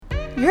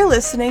You're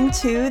listening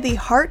to the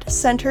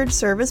Heart-Centered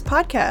Service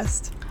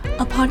Podcast.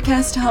 A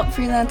podcast to help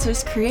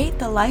freelancers create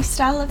the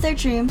lifestyle of their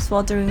dreams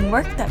while doing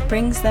work that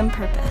brings them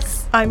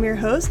purpose. I'm your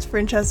host,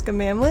 Francesca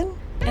Mamlin.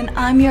 And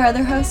I'm your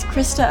other host,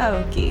 Krista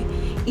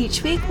Aoki.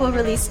 Each week, we'll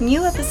release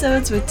new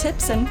episodes with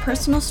tips and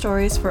personal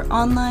stories for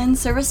online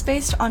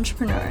service-based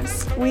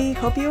entrepreneurs. We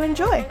hope you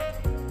enjoy.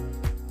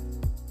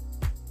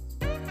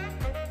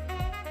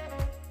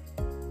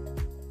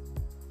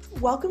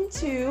 Welcome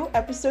to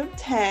episode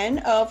 10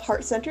 of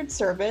Heart-Centered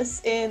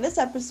Service. In this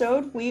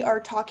episode, we are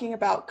talking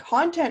about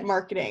content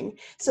marketing.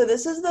 So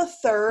this is the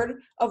third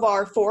of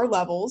our 4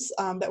 levels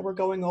that we're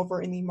going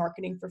over in the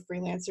Marketing for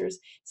Freelancers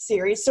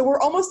series. So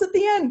we're almost at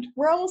the end.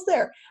 We're almost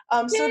there.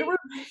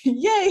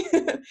 Yay!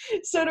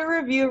 So to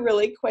review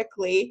really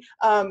quickly,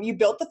 you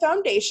built the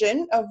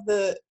foundation of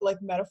the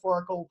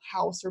metaphorical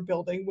house or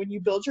building when you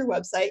build your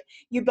website.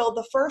 You build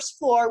the first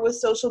floor with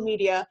social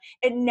media,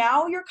 and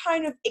now you're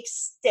kind of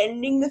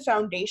extending the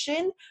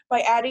foundation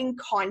by adding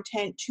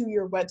content to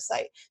your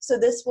website. So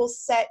this will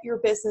set your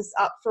business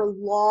up for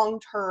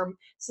long-term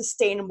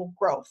sustainable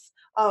growth.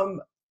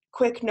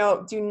 Quick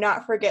note, do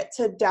not forget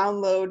to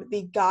download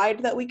the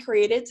guide that we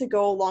created to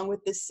go along with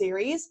this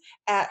series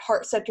at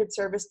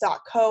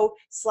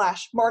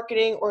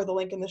heartcenteredservice.co/marketing or the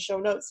link in the show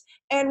notes.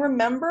 And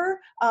remember,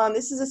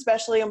 this is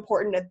especially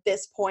important at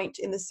this point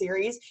in the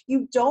series.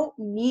 You don't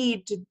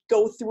need to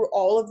go through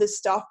all of this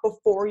stuff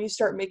before you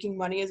start making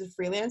money as a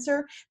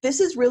freelancer. This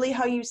is really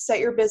how you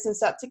set your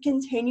business up to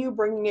continue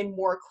bringing in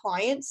more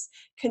clients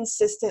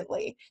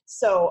consistently.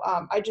 So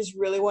I just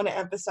really want to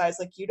emphasize,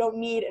 you don't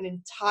need an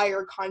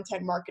entire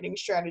content marketing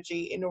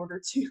strategy in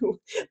order to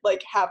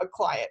have a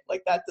client.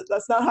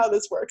 That's not how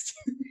this works.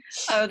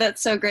 Oh,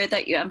 that's so great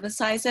that you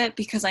emphasize it,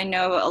 because I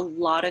know a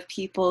lot of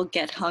people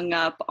get hung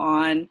up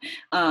on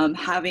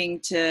having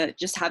to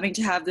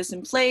have this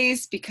in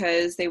place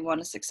because they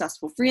want a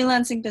successful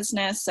freelancing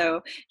business.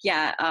 So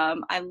yeah,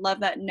 I love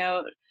that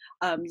note.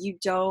 You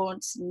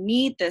don't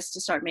need this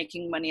to start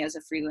making money as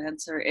a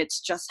freelancer.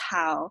 It's just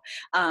how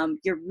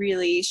you're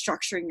really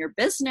structuring your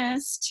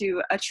business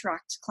to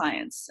attract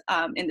clients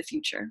in the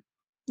future.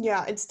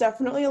 Yeah, it's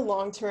definitely a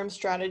long-term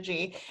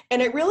strategy.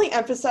 And it really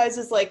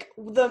emphasizes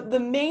the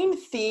main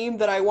theme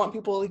that I want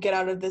people to get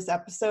out of this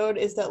episode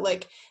is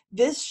that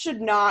this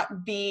should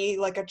not be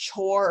a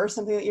chore or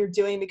something that you're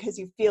doing because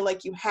you feel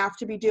like you have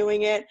to be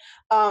doing it.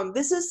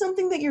 This is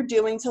something that you're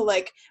doing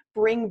to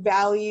bring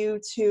value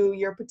to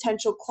your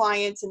potential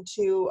clients and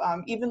to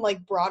even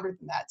broader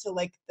than that, to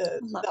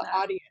the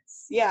audience.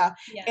 Yeah.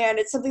 And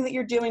it's something that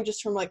you're doing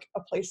just from a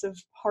place of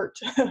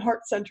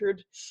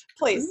heart-centered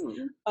place.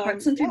 Ooh,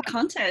 heart-centered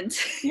content.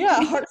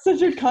 Yeah,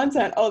 heart-centered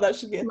content. Oh, that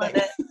should be a Love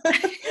thing.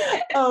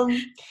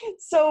 it.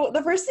 So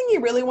the first thing you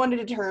really want to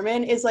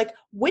determine is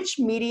which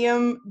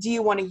medium do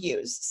you want to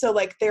use? So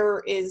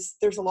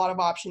there's a lot of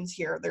options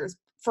here.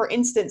 For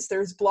instance,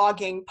 there's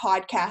blogging,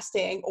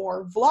 podcasting,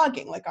 or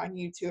vlogging, on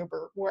YouTube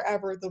or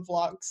wherever the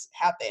vlogs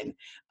happen.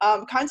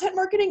 Content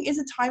marketing is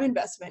a time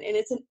investment and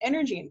it's an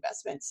energy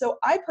investment. So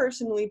I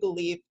personally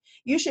believe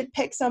you should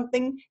pick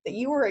something that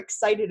you are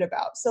excited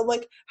about. So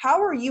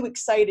how are you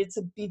excited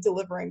to be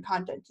delivering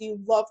content? Do you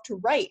love to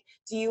write?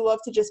 Do you love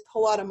to just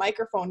pull out a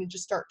microphone and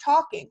just start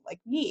talking like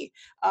me?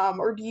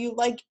 Or do you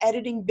like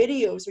editing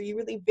videos? Are you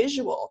really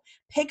visual?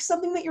 Pick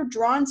something that you're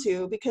drawn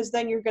to, because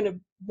then you're going to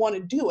want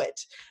to do it.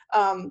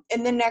 And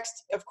then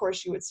next, of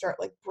course, you would start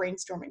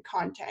brainstorming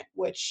content,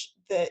 which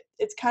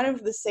it's kind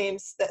of the same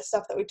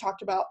stuff that we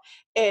talked about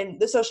in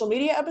the social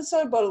media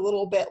episode, but a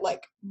little bit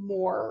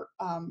more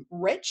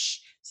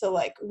rich. So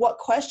what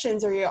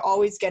questions are you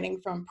always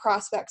getting from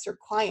prospects or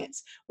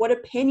clients? What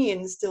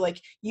opinions do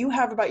you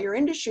have about your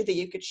industry that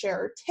you could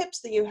share, or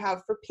tips that you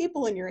have for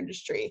people in your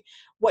industry?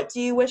 What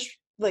do you wish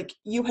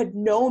you had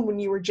known when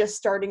you were just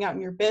starting out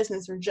in your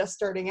business or just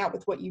starting out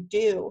with what you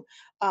do?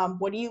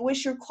 What do you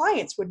wish your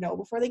clients would know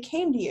before they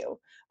came to you?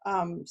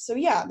 So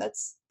yeah,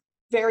 that's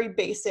very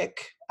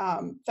basic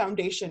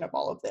foundation of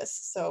all of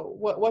this. So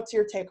what's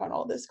your take on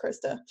all this,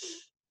 Krista?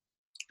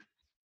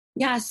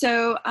 Yeah,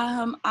 so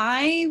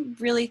I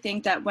really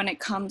think that when it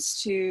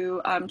comes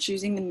to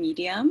choosing the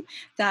medium,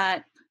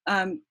 that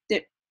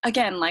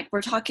again,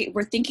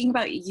 we're thinking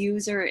about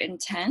user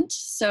intent.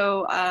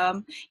 So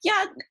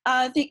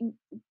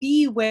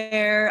be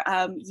where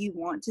you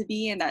want to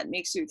be, and that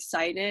makes you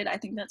excited. I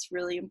think that's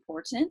really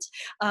important.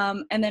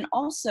 And then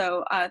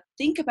also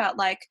think about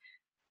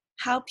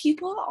how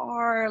people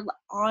are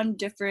on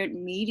different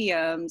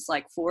mediums,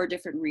 for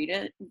different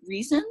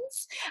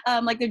reasons.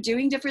 They're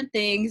doing different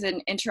things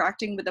and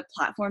interacting with the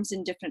platforms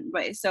in different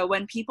ways. So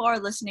when people are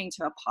listening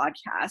to a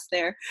podcast,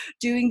 they're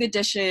doing the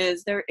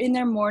dishes, they're in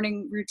their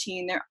morning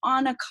routine, they're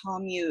on a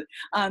commute,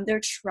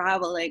 they're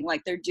traveling,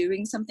 they're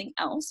doing something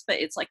else,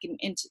 but it's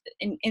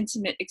an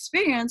intimate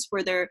experience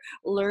where they're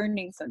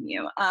learning from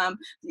you.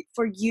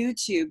 For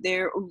YouTube,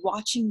 they're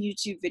watching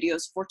YouTube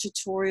videos for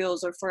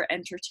tutorials or for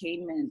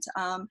entertainment.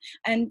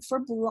 And for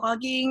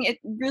blogging, it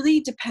really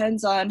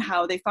depends on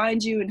how they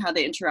find you and how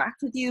they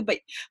interact with you. But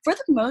for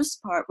the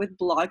most part, with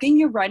blogging,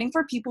 you're writing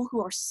for people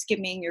who are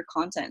skimming your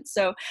content.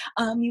 So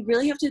you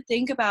really have to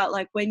think about,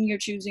 like, when you're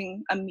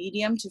choosing a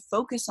medium to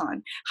focus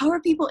on, how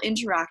are people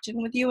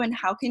interacting with you and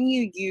how can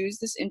you use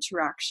this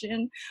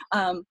interaction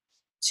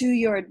to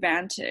your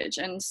advantage.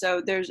 And so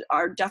there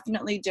are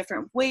definitely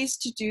different ways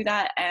to do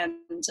that.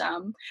 And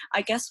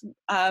I guess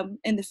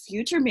in the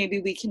future,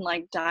 maybe we can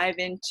like dive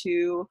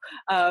into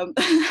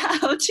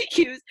how to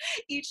use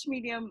each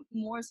medium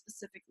more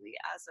specifically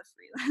as a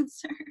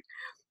freelancer.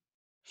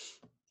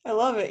 I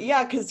love it.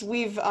 Yeah, because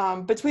we've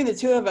between the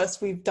two of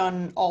us, we've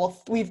done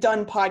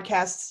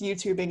podcasts,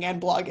 YouTubing,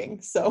 and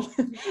blogging. So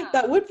Yeah.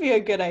 that would be a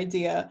good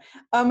idea.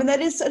 And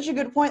that is such a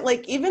good point.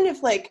 Like, even if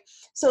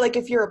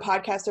if you're a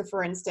podcaster,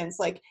 for instance,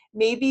 like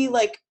maybe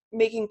like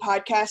making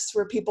podcasts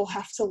where people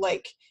have to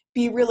like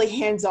be really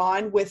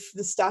hands-on with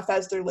the stuff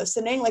as they're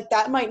listening, like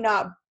that might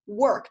not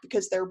work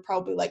because they're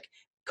probably like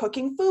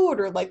cooking food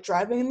or like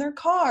driving in their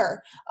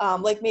car.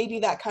 Like maybe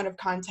that kind of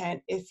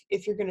content,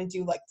 if you're gonna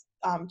do like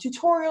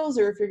tutorials,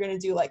 or if you're going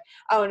to do like,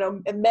 I don't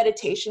know,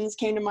 meditations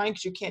came to mind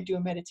because you can't do a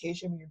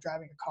meditation when you're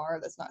driving a car.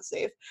 That's not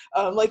safe.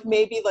 Like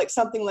maybe like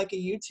something like a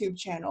YouTube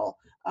channel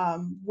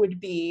would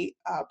be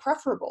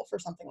preferable for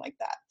something like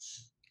that.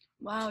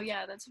 Wow,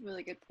 yeah, that's a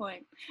really good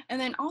point.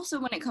 And then also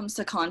when it comes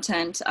to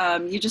content,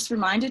 you just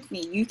reminded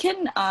me, you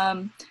can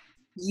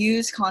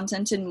use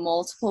content in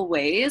multiple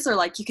ways, or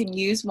like you can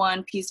use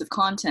one piece of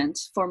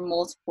content for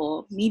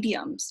multiple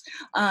mediums.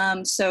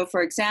 So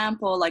for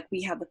example, like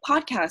we have the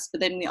podcast,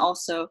 but then we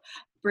also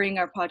bring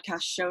our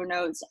podcast show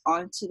notes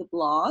onto the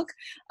blog.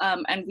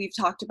 And we've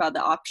talked about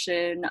the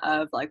option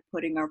of like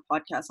putting our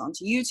podcast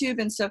onto YouTube.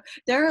 And so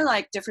there are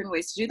like different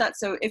ways to do that.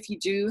 So if you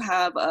do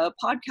have a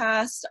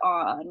podcast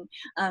on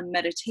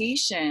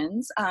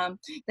meditations,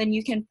 then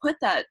you can put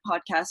that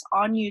podcast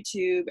on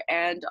YouTube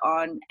and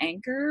on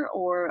Anchor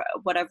or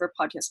whatever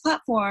podcast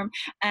platform,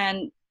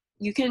 and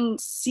you can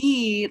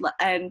see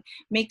and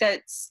make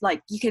that,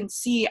 like, you can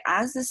see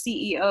as the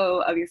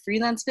CEO of your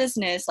freelance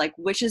business, like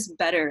which is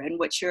better and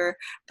which your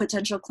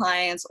potential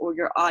clients or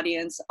your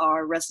audience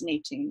are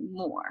resonating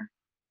more.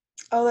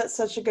 Oh, that's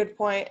such a good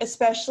point,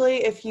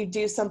 especially if you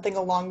do something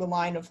along the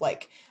line of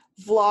like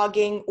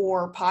vlogging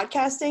or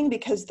podcasting,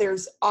 because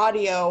there's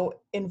audio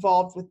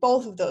involved with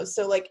both of those.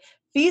 So like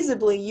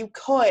feasibly you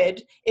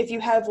could, if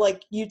you have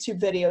like YouTube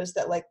videos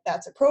that like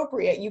that's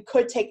appropriate, you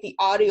could take the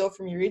audio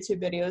from your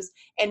YouTube videos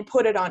and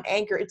put it on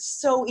Anchor.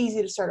 It's so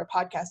easy to start a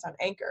podcast on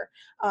Anchor.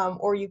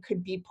 Or you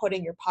could be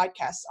putting your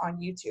podcasts on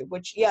YouTube,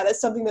 which, yeah,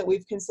 that's something that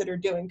we've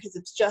considered doing, because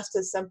it's just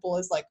as simple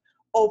as like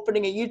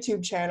opening a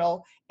YouTube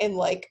channel and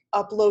like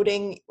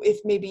uploading, if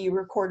maybe you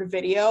record a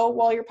video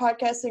while you're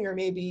podcasting, or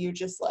maybe you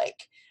just like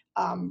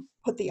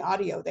put the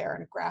audio there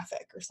in a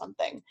graphic or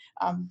something.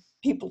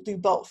 People do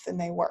both and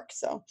they work.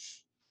 So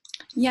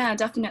yeah,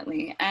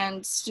 definitely.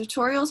 And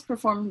tutorials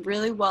perform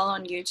really well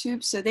on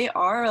YouTube, so they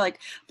are like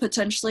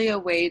potentially a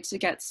way to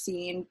get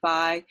seen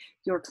by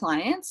your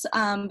clients.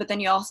 But then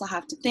you also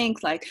have to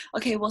think like,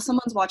 okay, well,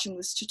 someone's watching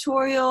this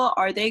tutorial.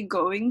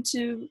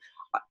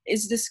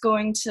 Is this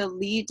going to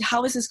lead,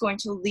 how is this going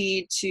to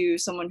lead to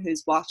someone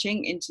who's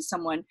watching into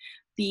someone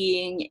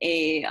being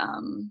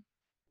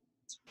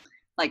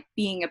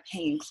being a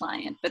paying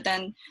client? But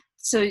then,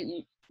 so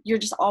you're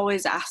just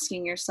always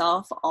asking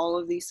yourself all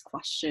of these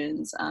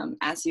questions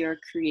as you're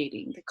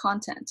creating the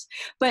content.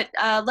 But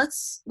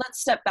let's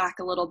step back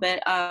a little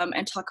bit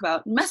and talk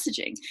about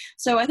messaging.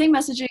 So I think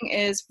messaging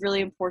is really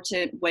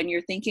important when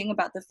you're thinking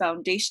about the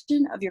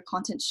foundation of your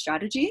content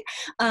strategy.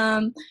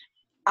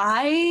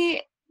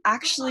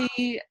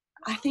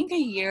 I think a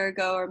year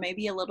ago, or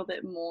maybe a little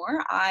bit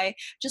more, I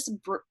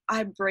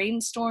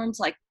brainstormed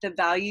like the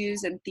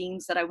values and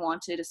themes that I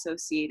wanted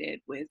associated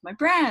with my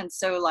brand.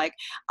 So like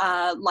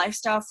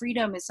lifestyle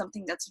freedom is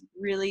something that's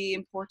really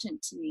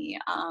important to me.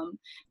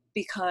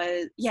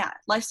 Because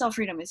lifestyle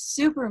freedom is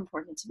super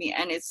important to me,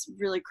 and it's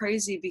really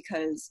crazy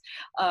because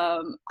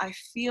I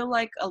feel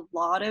like a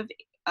lot of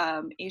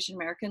Asian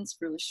Americans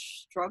really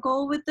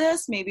struggle with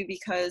this, maybe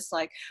because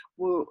like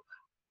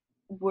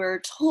we're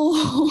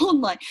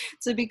told like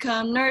to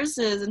become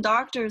nurses and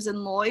doctors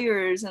and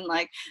lawyers, and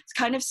like it's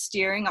kind of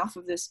steering off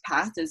of this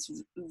path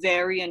is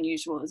very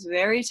unusual. It's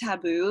very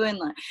taboo,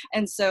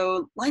 and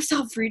so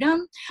lifestyle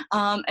freedom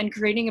and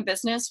creating a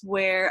business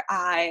where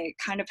I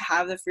kind of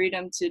have the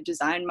freedom to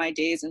design my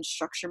days and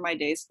structure my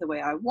days the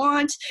way I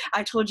want.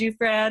 I told you,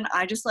 Fran,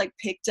 I just like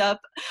picked up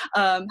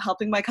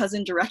helping my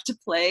cousin direct a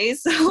play,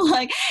 so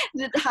like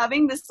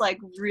having this like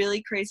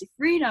really crazy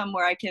freedom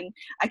where I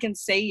can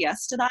say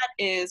yes to that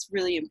is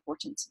really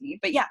important to me.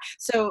 But yeah,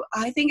 so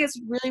I think it's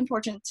really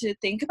important to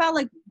think about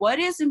like what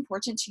is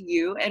important to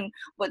you and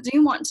what do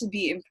you want to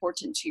be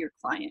important to your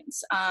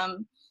clients.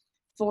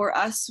 For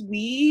us,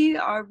 we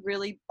are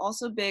really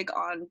also big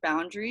on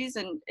boundaries,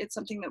 and it's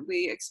something that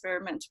we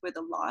experiment with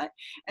a lot.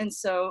 And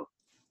so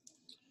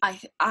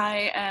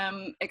I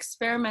am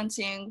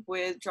experimenting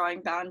with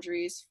drawing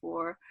boundaries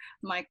for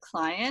my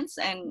clients,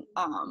 and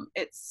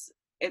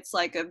it's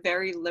like a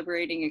very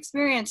liberating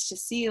experience to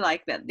see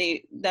like that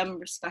them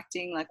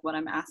respecting like what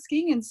I'm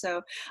asking. And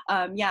so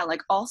yeah,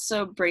 like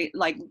also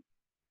like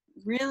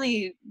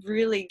really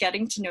really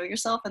getting to know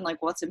yourself and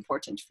like what's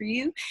important for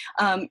you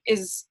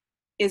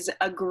is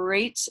a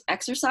great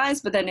exercise,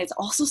 but then it's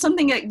also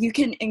something that you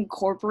can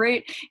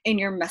incorporate in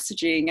your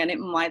messaging. And it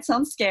might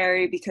sound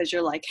scary because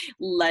you're like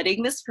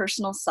letting this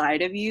personal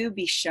side of you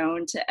be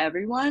shown to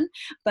everyone,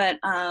 but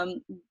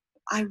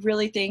I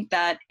really think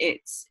that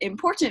it's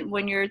important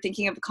when you're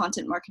thinking of a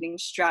content marketing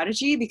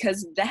strategy,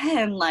 because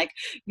then like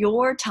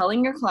you're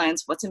telling your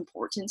clients what's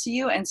important to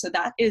you. And so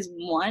that is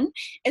one,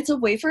 it's a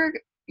way for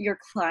your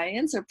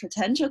clients or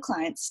potential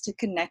clients to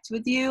connect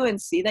with you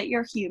and see that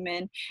you're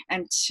human.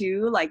 And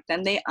two, like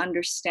then they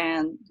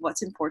understand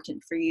what's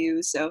important for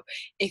you. So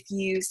if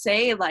you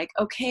say like,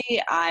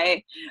 okay,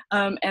 I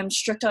am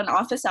strict on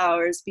office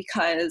hours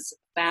because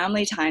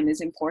family time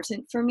is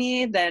important for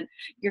me, then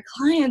your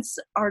clients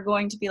are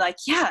going to be like,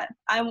 yeah,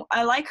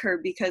 I like her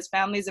because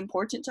family is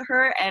important to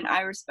her and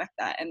I respect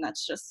that. And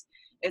that's just,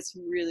 it's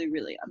really,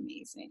 really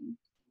amazing.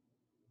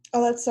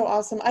 Oh, that's so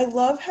awesome. I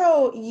love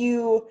how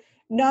you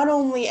not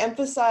only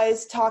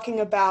emphasize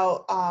talking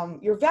about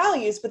your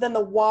values, but then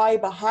the why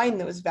behind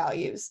those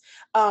values.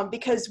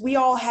 Because we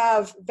all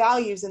have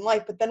values in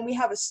life, but then we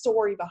have a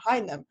story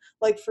behind them.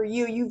 Like for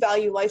you, you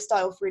value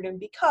lifestyle freedom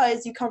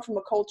because you come from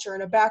a culture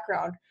and a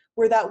background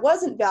where that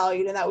wasn't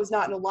valued and that was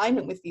not in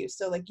alignment with you.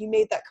 So like you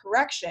made that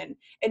correction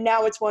and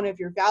now it's one of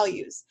your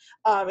values.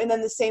 And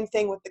then the same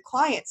thing with the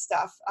client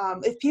stuff.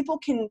 If people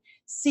can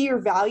see your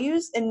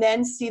values and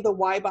then see the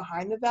why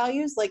behind the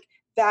values, like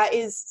that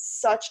is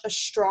such a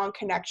strong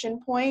connection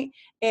point,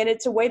 and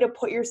it's a way to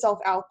put yourself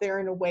out there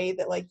in a way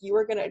that like you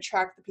are going to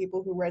attract the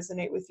people who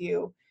resonate with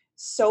you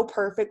so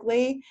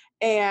perfectly,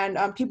 and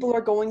people are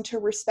going to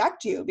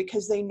respect you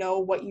because they know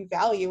what you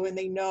value and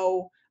they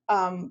know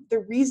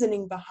the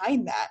reasoning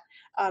behind that,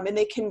 and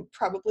they can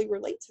probably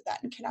relate to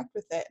that and connect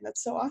with it, and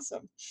that's so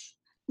awesome.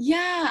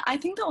 Yeah, I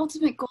think the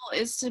ultimate goal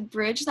is to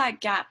bridge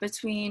that gap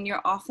between your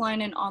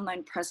offline and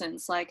online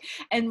presence, like,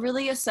 and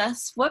really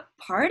assess what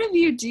part of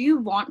you do you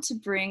want to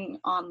bring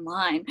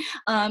online.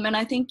 And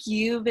I think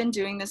you've been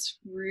doing this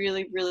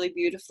really, really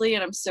beautifully,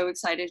 and I'm so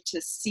excited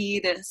to see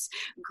this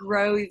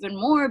grow even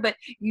more. But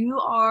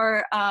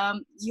you're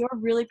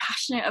really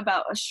passionate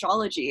about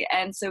astrology,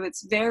 and so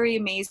it's very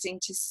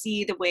amazing to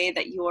see the way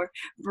that you're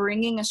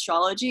bringing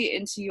astrology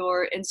into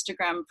your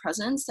Instagram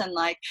presence and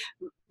like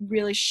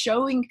really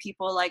showing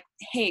people like,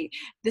 hey,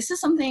 this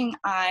is something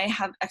I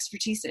have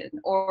expertise in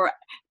or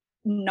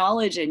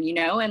knowledge in, you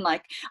know, and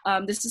like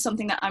this is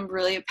something that I'm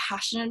really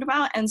passionate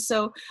about. And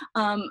so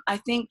I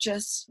think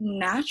just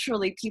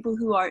naturally people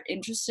who are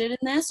interested in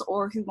this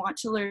or who want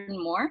to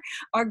learn more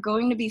are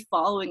going to be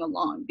following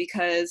along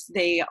because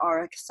they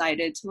are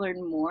excited to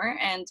learn more.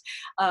 And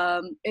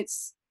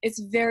it's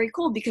very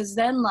cool because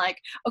then like,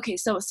 okay,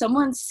 so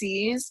someone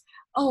sees,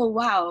 oh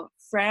wow,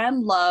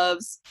 Fran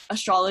loves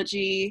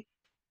astrology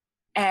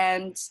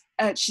and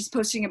she's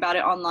posting about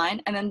it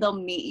online, and then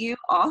they'll meet you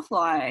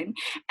offline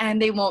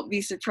and they won't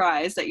be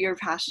surprised that you're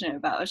passionate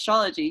about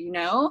astrology, you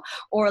know?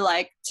 Or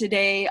like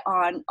today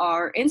on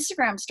our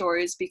Instagram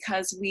stories,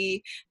 because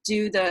we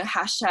do the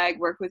hashtag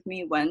work with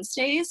me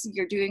Wednesdays,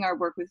 you're doing our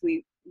work with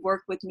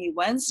me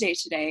Wednesday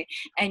today,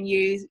 and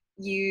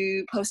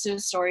you posted a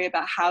story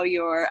about how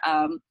you're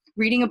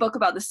reading a book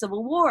about the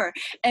Civil War.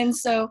 And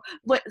so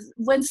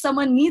when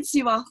someone meets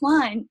you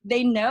offline,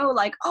 they know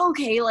like,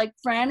 okay, like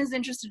Fran is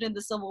interested in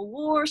the Civil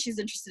War, she's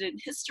interested in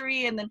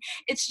history. And then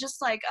it's just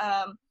like,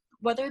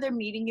 whether they're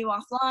meeting you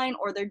offline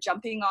or they're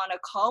jumping on a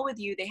call with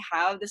you, they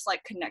have this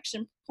like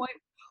connection point,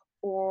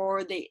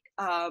 or they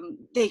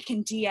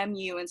can DM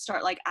you and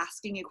start like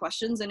asking you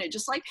questions. And it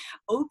just like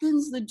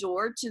opens the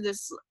door to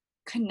this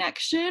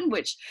connection,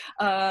 which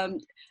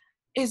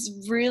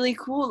is really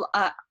cool.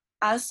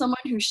 As someone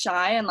who's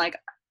shy and like,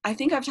 I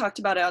think I've talked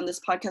about it on this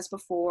podcast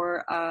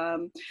before.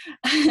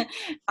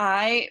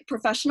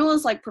 Professional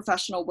is like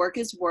professional, work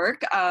is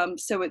work.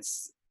 So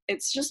it's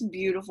just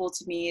beautiful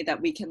to me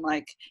that we can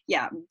like,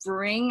 yeah,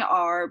 bring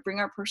our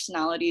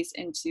personalities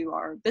into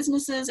our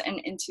businesses and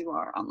into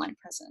our online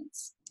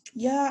presence.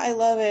 Yeah, I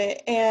love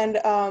it. And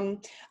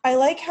I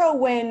like how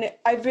when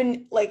I've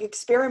been like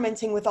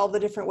experimenting with all the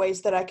different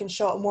ways that I can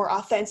show up more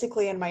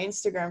authentically in my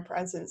Instagram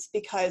presence,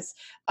 because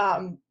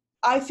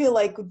I feel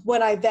like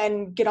when I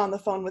then get on the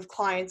phone with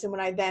clients and when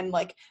I then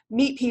like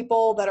meet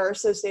people that are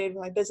associated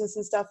with my business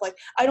and stuff, like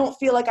I don't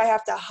feel like I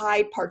have to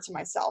hide parts of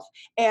myself.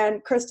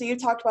 And Krista, you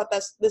talked about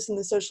this in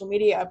the social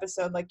media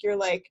episode. Like you're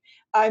like,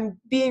 I'm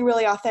being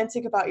really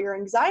authentic about your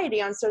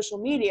anxiety on social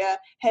media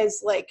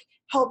has like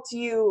helped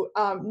you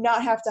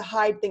not have to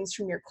hide things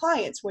from your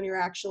clients when you're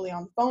actually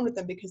on the phone with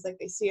them, because like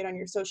they see it on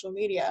your social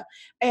media.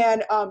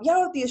 And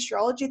yeah, with the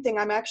astrology thing,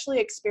 I'm actually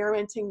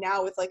experimenting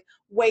now with like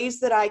ways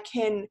that I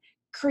can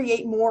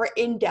create more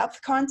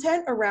in-depth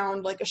content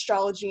around like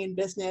astrology and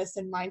business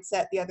and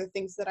mindset, the other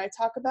things that I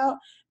talk about,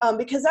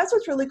 because that's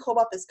what's really cool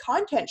about this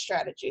content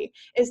strategy,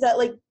 is that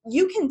like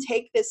you can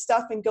take this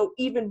stuff and go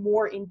even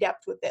more in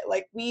depth with it.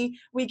 Like we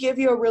give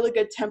you a really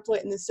good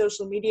template in the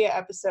social media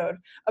episode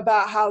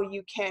about how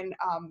you can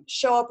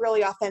show up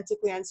really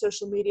authentically on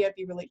social media,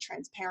 be really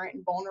transparent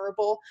and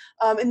vulnerable.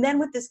 And then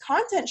with this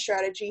content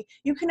strategy,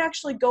 you can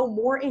actually go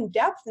more in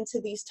depth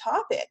into these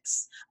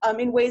topics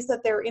in ways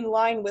that they're in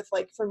line with,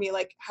 like for me,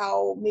 like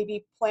how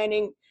maybe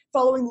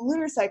following the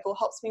lunar cycle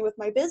helps me with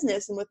my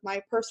business and with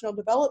my personal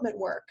development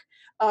work.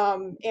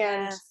 And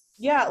Yes.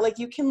 yeah, like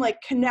you can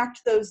like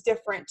connect those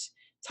different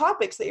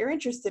topics that you're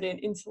interested in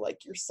into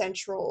like your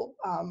central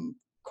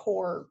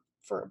core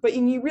but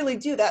you really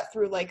do that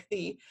through like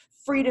the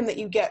freedom that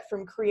you get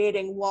from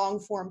creating long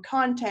form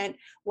content,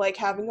 like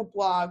having a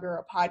blog or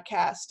a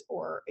podcast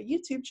or a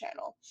YouTube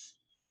channel.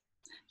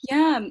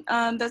 Yeah,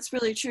 that's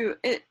really true.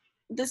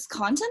 This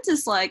content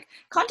is like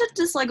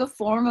a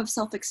form of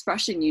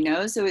self-expression, you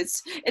know. So it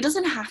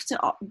doesn't have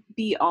to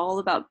be all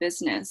about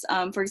business.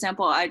 For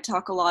example, I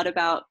talk a lot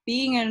about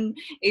being an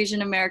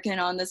Asian American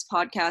on this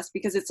podcast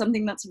because it's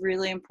something that's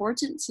really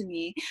important to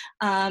me.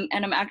 And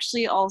I'm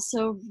actually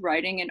also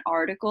writing an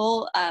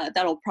article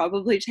that'll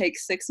probably take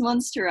 6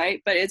 months to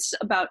write, but it's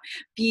about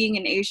being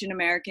an Asian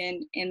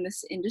American in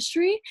this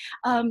industry.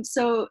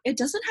 So it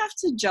doesn't have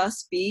to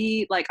just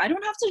be like, I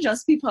don't have to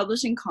just be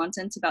publishing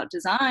content about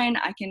design.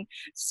 I can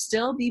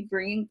still be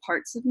bringing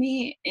parts of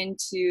me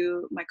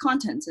into my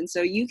content. And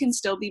so you can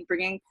still be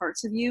bringing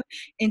parts of you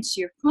into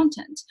your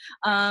content.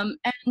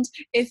 And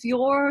if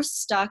you're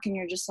stuck and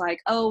you're just like,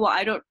 oh, well,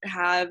 I don't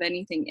have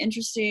anything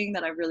interesting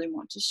that I really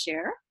want to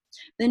share,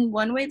 then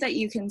one way that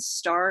you can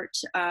start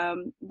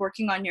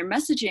working on your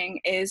messaging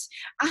is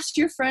ask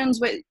your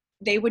friends what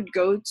they would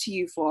go to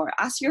you for.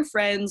 Ask your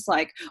friends,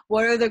 like,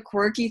 what are the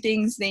quirky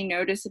things they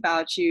notice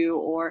about you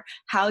or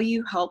how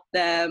you help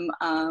them.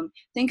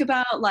 Think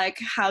about like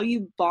how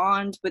you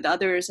bond with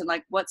others and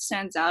like what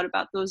stands out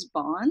about those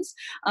bonds.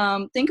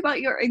 Think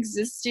about your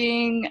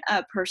existing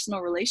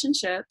personal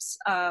relationships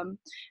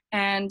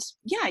and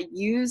yeah,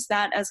 use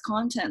that as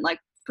content. Like,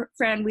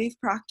 Fran, we've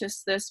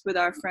practiced this with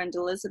our friend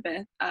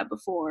Elizabeth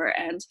before,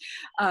 and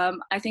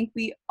I think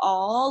we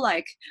all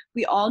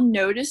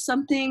noticed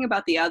something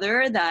about the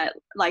other that,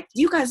 like,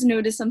 you guys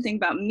noticed something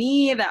about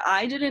me that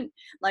I didn't,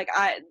 like,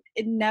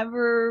 it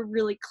never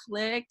really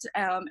clicked,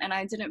 and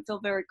I didn't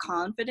feel very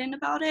confident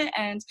about it.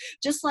 And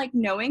just like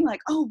knowing, like,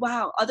 oh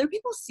wow, other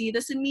people see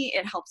this in me,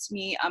 it helps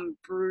me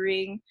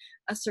bring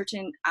a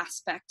certain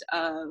aspect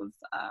of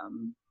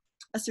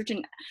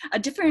a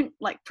different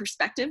like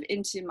perspective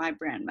into my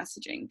brand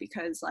messaging,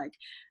 because like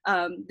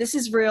this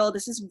is real,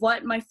 this is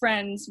what my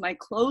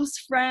close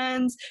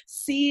friends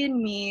see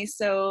in me,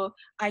 so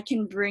I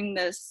can bring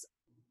this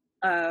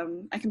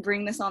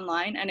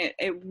online, and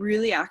it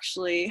really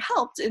actually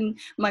helped in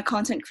my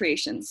content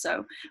creation.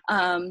 So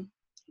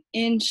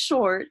in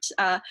short,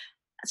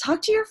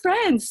 talk to your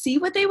friends, see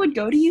what they would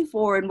go to you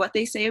for and what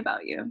they say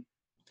about you.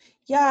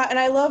 Yeah, and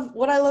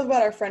what I love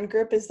about our friend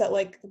group is that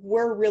like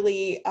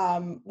we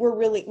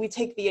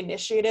take the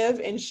initiative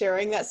in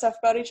sharing that stuff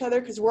about each other,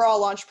 because we're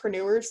all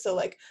entrepreneurs. So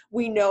like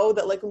we know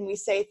that like when we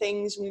say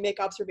things, when we make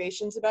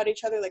observations about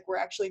each other, like we're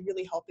actually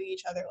really helping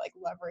each other like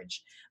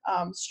leverage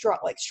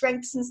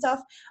strengths and stuff.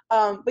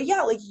 But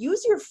yeah, like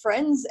use your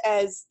friends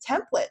as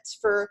templates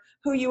for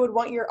who you would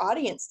want your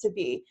audience to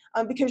be,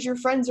 because your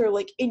friends are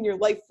like in your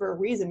life for a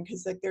reason,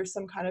 because like there's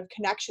some kind of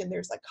connection,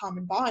 there's like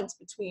common bonds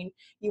between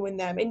you and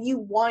them, and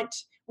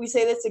we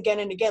say this again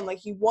and again,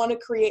 like you want to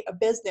create a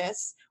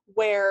business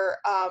where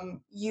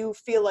you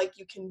feel like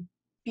you can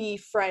be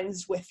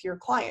friends with your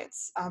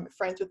clients,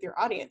 friends with your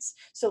audience.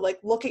 So like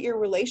look at your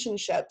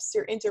relationships,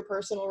 your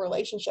interpersonal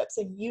relationships,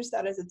 and use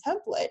that as a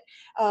template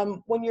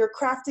when you're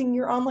crafting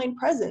your online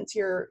presence,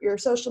 your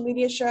social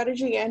media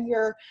strategy, and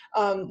your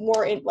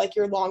more in like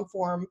your long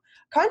form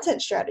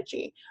content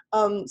strategy.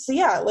 So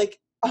yeah, like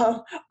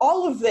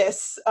all of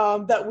this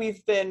that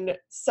we've been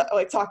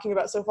talking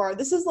about so far,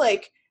 this is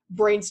like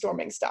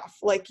brainstorming stuff.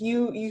 Like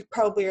you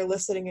probably are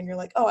listening and you're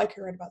like, oh, I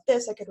could write about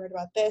this, I could write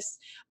about this.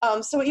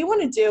 So what you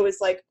want to do is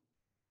like,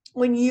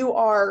 when you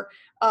are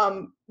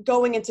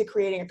going into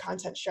creating a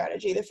content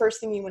strategy, the first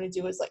thing you want to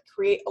do is like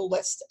create a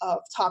list of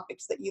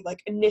topics that you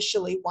like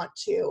initially want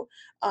to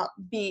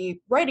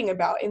be writing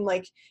about. And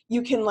like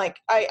you can like,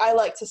 I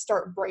like to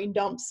start brain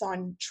dumps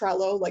on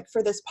Trello. Like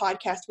for this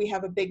podcast, we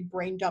have a big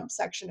brain dump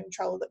section in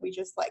Trello that we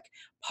just like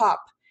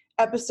pop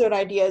episode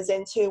ideas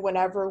into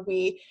whenever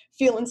we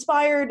feel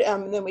inspired,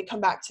 and then we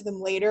come back to them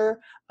later.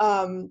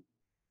 And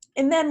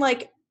then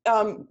like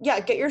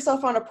get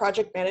yourself on a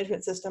project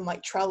management system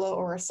like Trello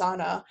or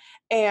Asana,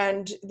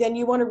 and then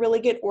you want to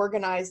really get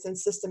organized and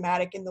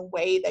systematic in the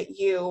way that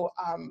you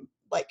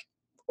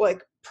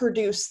like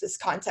produce this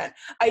content.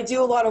 I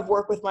do a lot of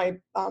work with my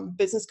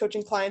business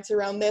coaching clients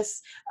around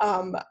this.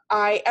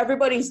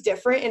 Everybody's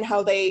different in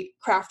how they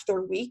craft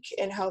their week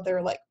and how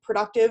they're like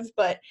productive,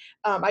 but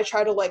I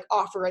try to like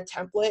offer a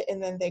template,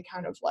 and then they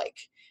kind of like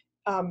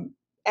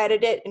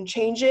edit it and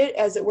change it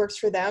as it works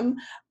for them.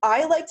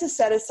 I like to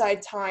set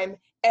aside time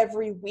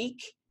every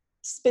week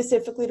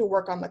specifically to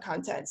work on the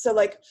content. So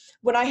like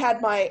when I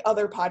had my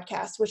other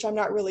podcast, which I'm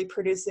not really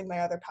producing my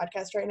other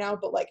podcast right now,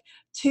 but like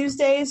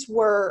Tuesdays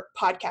were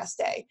podcast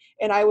day,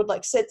 and I would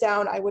like sit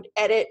down, I would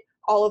edit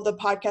all of the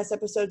podcast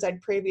episodes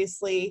I'd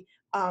previously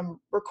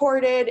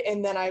recorded,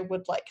 and then I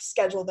would like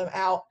schedule them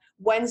out.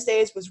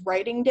 Wednesdays was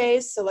writing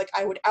days, so like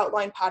I would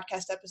outline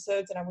podcast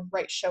episodes and I would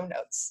write show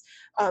notes.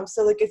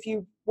 So like if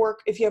you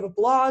have a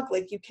blog,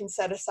 like you can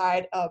set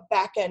aside a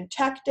back-end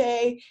tech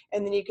day,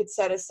 and then you could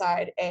set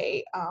aside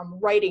a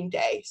writing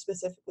day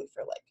specifically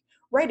for like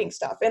writing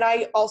stuff. And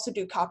I also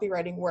do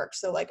copywriting work.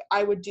 So like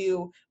I would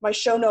do my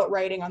show note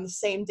writing on the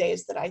same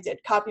days that I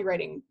did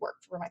copywriting work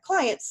for my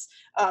clients,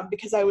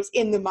 because I was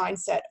in the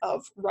mindset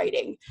of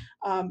writing.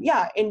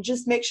 And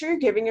just make sure you're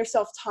giving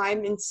yourself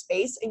time and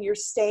space and you're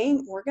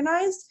staying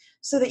organized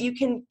so that you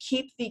can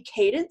keep the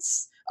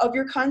cadence of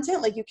your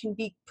content. Like you can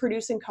be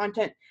producing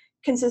content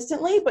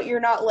consistently, but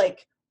you're not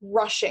like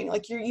rushing.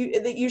 Like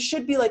you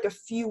should be like a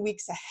few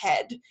weeks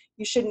ahead.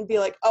 You shouldn't be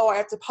like, oh, I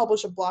have to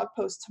publish a blog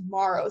post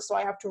tomorrow, so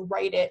I have to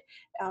write it,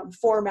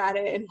 format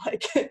it, and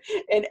like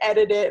and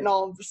edit it and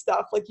all of the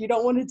stuff. Like you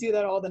don't want to do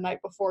that all the night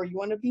before. You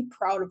want to be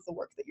proud of the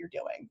work that you're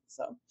doing.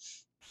 So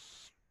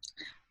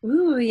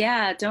Ooh,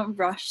 yeah, don't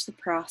rush the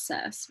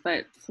process,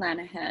 but plan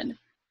ahead.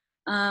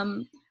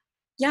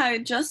 Yeah, I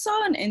just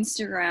saw on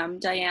Instagram,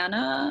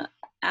 Diana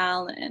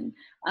Allen.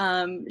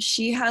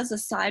 She has a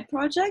side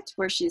project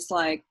where she's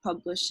like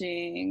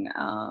publishing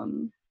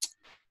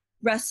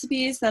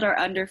recipes that are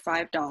under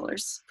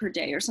 $5 per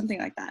day or something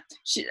like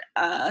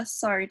that.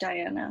 Sorry,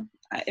 Diana,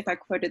 if I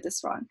quoted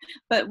this wrong.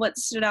 But what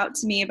stood out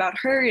to me about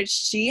her is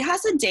she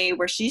has a day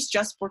where she's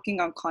just working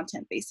on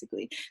content,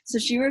 basically. So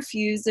she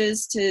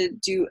refuses to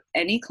do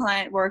any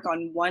client work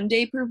on one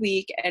day per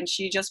week, and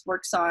she just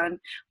works on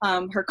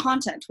her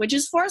content, which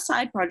is for a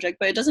side project,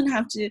 but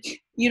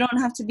you don't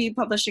have to be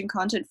publishing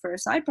content for a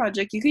side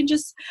project. You can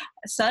just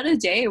set a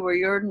day where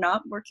you're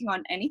not working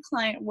on any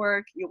client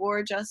work,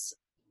 you're just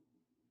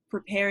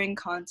preparing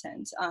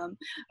content,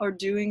 or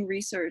doing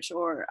research,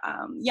 or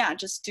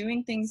just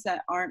doing things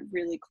that aren't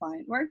really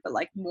client work, but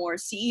like more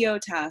CEO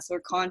tasks or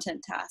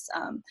content tasks.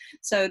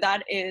 So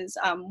that is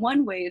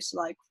one way to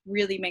like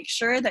really make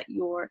sure that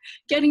you're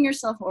getting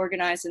yourself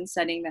organized and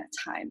setting that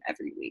time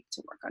every week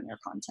to work on your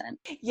content.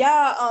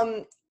 Yeah,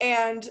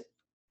 and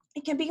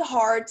it can be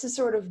hard to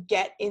sort of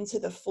get into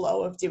the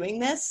flow of doing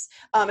this,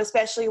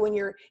 especially when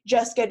you're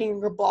just getting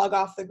your blog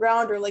off the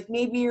ground, or like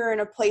maybe you're in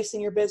a place in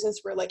your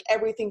business where like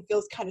everything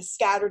feels kind of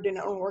scattered and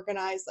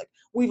unorganized. Like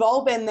we've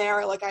all been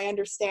there. Like I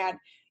understand.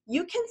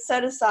 You can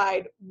set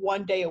aside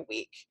one day a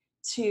week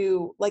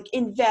to like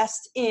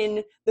invest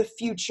in the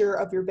future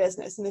of your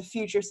business and the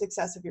future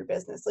success of your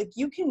business. Like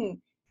you can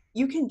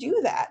do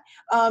that.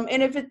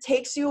 And if it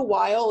takes you a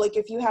while, like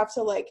if you have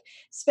to like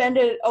spend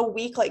a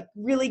week like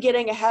really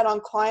getting ahead on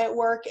client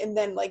work and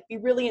then like be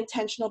really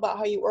intentional about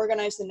how you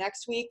organize the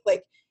next week,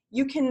 like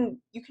you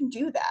can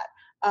do that.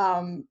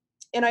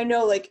 And I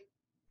know like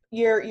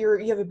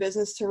you have a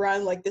business to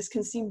run, like this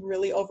can seem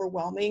really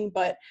overwhelming,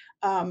 but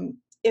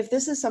if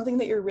this is something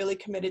that you're really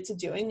committed to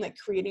doing, like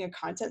creating a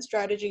content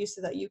strategy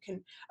so that you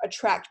can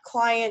attract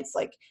clients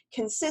like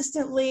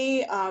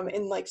consistently,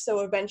 and like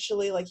so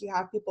eventually like you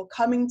have people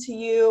coming to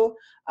you,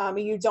 and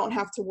you don't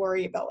have to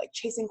worry about like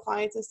chasing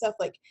clients and stuff,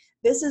 like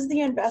this is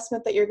the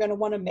investment that you're going to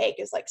want to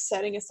make, is like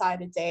setting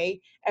aside a day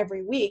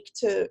every week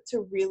to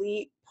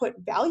really put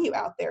value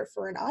out there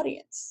for an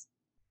audience.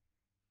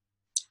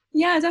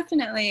 Yeah,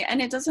 definitely.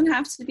 And it doesn't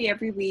have to be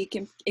every week.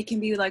 It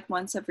can be like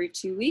once every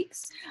 2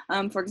 weeks.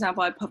 For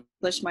example, I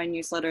publish my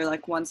newsletter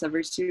like once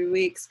every 2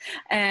 weeks.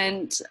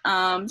 And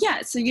so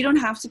you don't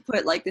have to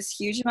put like this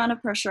huge amount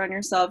of pressure on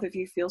yourself if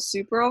you feel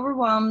super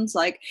overwhelmed.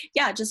 Like,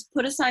 just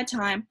put aside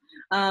time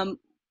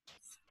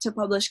to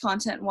publish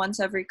content once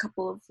every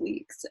couple of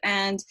weeks.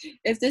 And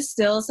if this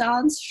still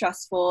sounds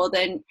stressful,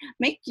 then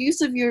make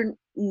use of your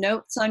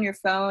notes on your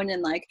phone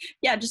and like,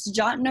 just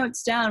jot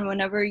notes down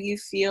whenever you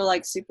feel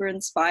like super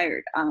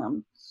inspired.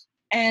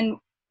 And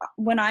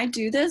when I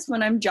do this,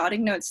 when I'm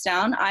jotting notes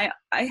down,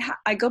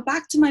 I go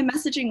back to my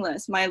messaging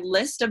list, my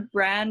list of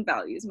brand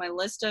values, my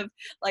list of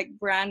like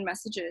brand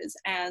messages,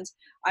 and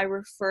I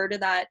refer to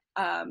that,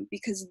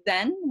 because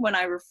then when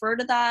I refer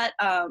to that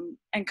and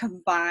I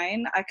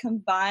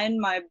combine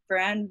my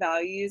brand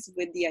values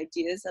with the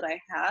ideas that I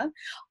have,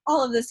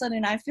 all of a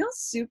sudden I feel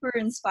super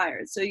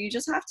inspired. So you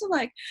just have to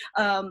like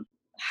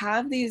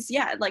have these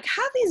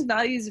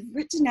values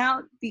written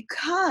out,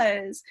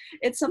 because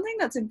it's something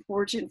that's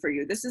important for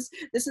you. This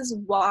is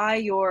why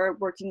you're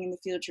working in the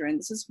field you're in.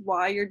 This is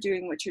why you're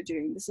doing what you're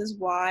doing. This is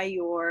why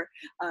you're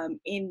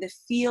in the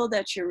field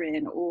that you're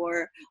in,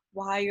 or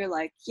why you're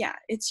like,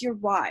 it's your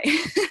why.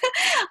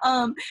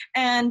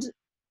 And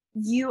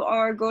you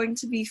are going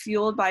to be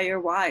fueled by your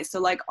why. So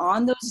like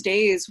on those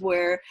days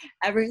where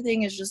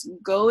everything is just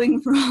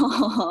going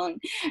wrong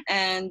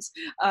and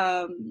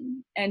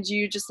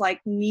you just like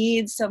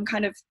need some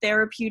kind of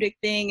therapeutic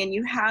thing and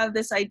you have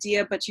this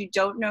idea but you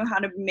don't know how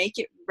to make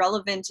it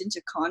relevant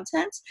into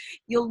content,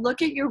 you'll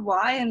look at your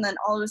why and then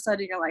all of a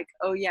sudden you're like,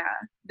 oh yeah,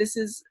 this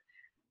is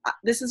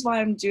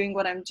why I'm doing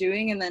what I'm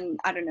doing. And then,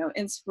 I don't know,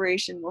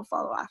 inspiration will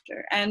follow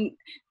after. And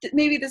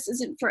maybe this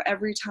isn't for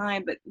every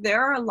time, but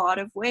there are a lot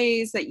of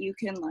ways that you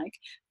can like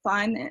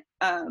find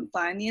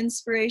the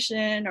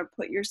inspiration or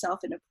put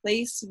yourself in a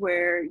place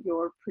where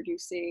you're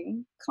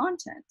producing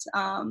content.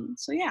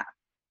 So yeah.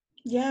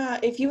 Yeah,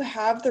 if you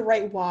have the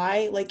right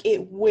why, like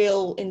it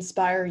will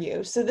inspire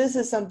you. So this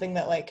is something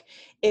that like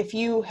if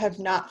you have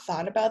not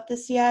thought about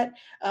this yet,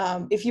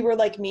 if you were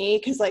like me,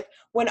 because like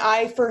when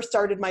I first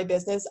started my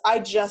business, I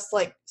just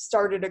like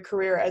started a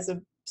career as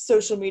a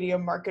social media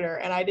marketer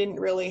and I didn't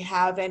really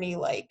have any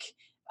like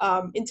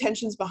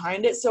intentions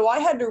behind it. So I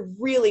had to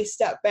really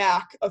step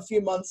back a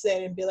few months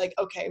in and be like,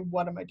 okay,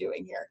 what am I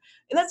doing here?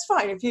 And that's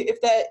fine.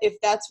 If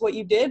that's what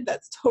you did,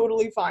 that's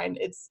totally fine.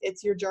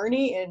 It's your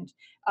journey and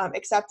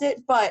accept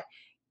it. But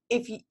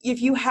if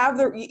you have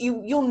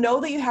you'll know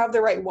that you have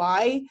the right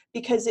why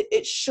because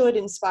it should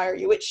inspire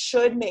you. It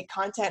should make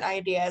content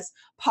ideas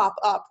pop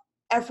up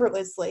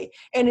effortlessly,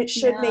 and it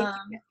should make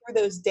you get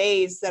through those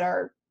days that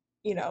are,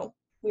 you know,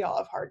 we all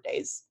have hard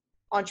days,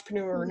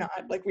 entrepreneur or not,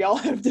 like we all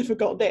have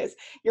difficult days.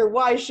 Your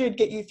why should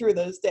get you through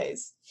those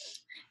days.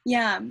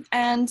 Yeah.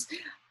 And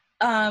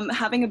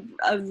having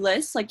a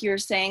list, like you're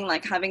saying,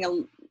 like having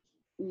a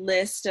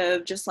list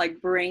of just like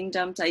brain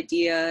dumped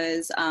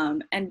ideas,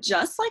 and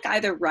just like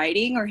either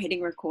writing or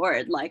hitting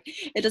record. Like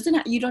it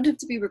doesn't you don't have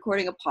to be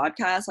recording a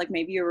podcast. Like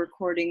maybe you're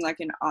recording like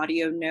an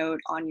audio note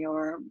on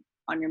your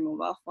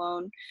mobile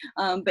phone,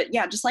 but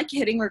yeah, just like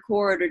hitting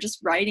record or just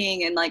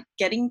writing and like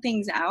getting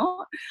things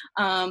out.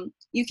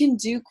 You can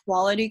do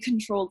quality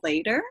control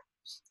later,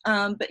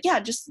 but yeah,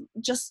 just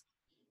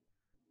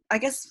I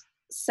guess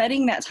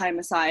setting that time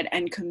aside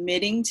and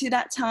committing to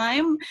that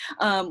time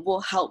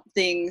will help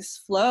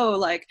things flow.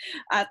 Like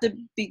at the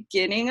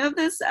beginning of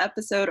this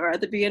episode or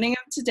at the beginning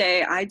of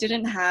today, I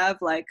didn't have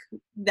like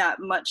that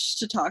much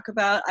to talk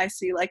about. I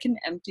see like an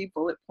empty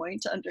bullet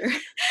point under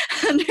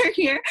under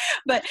here,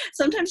 but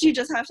sometimes you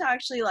just have to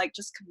actually like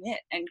just commit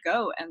and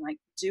go and like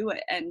do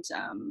it and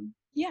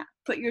yeah,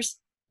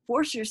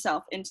 force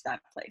yourself into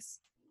that place.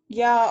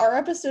 Yeah, our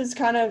episodes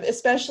kind of,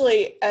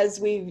 especially as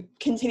we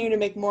continue to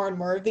make more and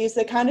more of these,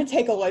 they kind of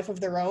take a life of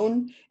their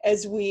own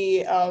as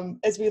we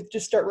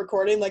just start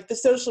recording. Like the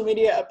social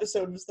media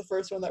episode was the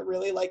first one that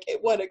really like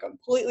it went a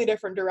completely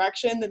different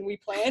direction than we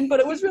planned, but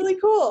it was really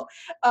cool.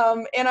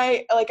 And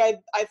I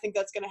think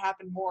that's going to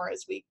happen more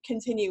as we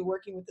continue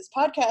working with this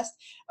podcast.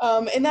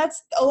 And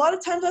that's a lot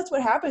of times that's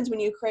what happens when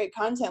you create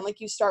content. Like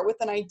you start with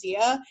an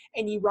idea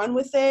and you run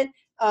with it,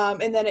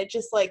 and then it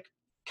just like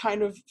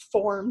kind of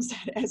forms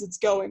as it's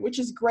going, which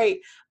is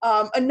great.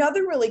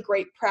 Another really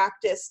great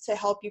practice to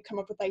help you come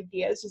up with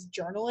ideas is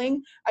journaling.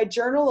 I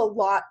journal a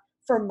lot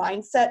for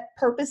mindset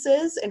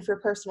purposes and for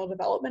personal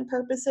development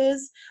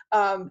purposes.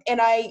 And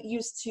I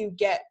used to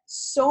get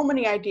so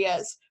many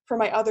ideas for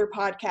my other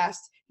podcast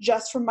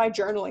just from my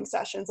journaling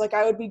sessions. Like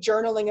I would be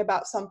journaling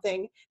about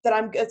something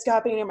that's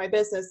happening in my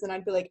business, and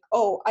I'd be like,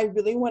 oh, I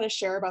really want to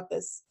share about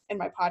this in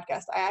my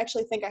podcast. I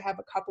actually think I have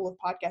a couple of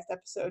podcast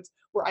episodes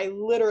where I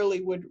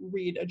literally would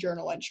read a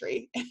journal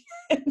entry.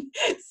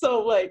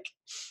 So like,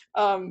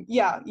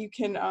 yeah, you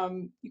can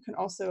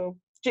also,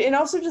 and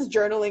also just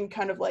journaling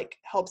kind of like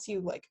helps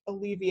you like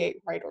alleviate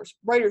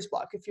writer's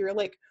block. If you're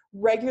like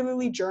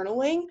regularly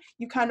journaling,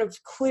 you kind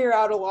of clear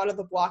out a lot of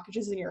the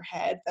blockages in your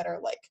head that are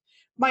like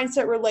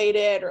mindset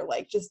related or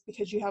like just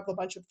because you have a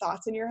bunch of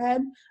thoughts in your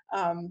head.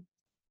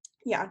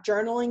 Yeah,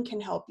 journaling can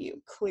help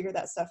you clear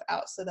that stuff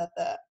out so that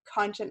the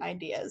content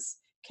ideas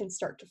can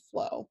start to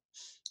flow.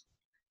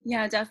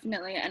 Yeah,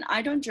 definitely. And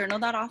I don't journal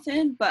that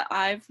often, but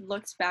I've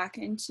looked back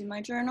into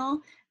my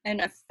journal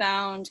and I've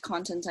found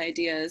content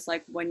ideas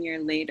like 1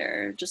 year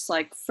later, just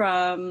like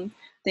from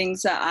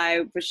things that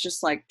I was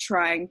just like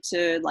trying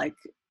to like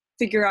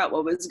figure out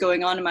what was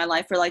going on in my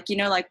life, or like, you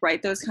know, like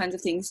write those kinds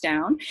of things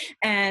down.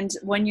 And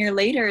 1 year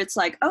later, it's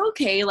like,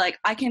 okay, like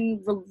I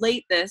can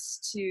relate this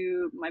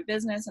to my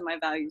business and my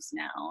values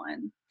now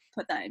and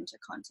put that into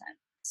content.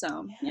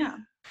 So yeah.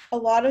 A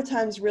lot of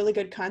times really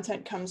good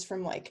content comes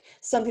from like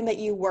something that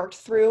you worked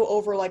through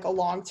over like a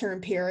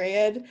long-term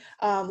period.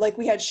 Like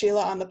we had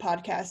Sheila on the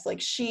podcast, like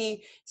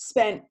she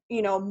spent,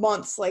 you know,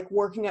 months like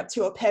working up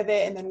to a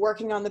pivot and then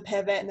working on the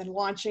pivot and then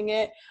launching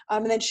it.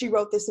 And then she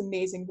wrote this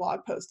amazing blog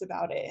post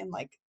about it. And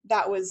like,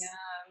 that was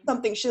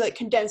something she like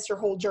condensed her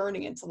whole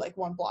journey into like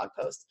one blog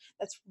post.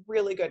 That's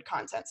really good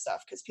content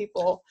stuff because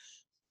people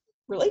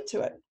relate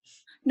to it.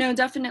 No,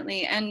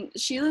 definitely. And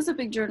Sheila's a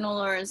big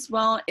journaler as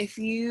well. If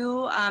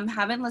you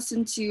haven't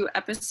listened to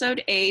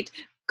episode 8,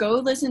 go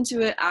listen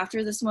to it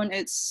after this one.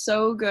 It's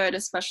so good,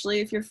 especially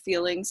if you're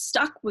feeling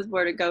stuck with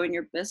where to go in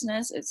your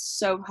business. It's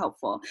so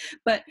helpful.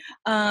 But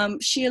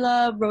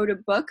Sheila wrote a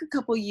book a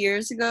couple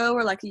years ago,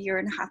 or like a year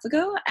and a half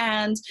ago,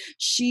 and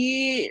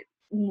she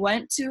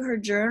went to her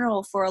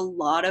journal for a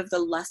lot of the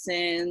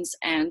lessons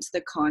and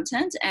the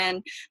content.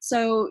 And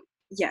so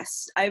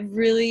yes, I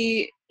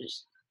really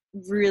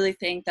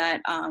think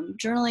that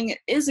journaling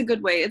is a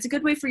good way. It's a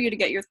good way for you to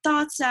get your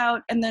thoughts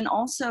out, and then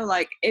also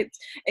like it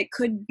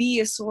could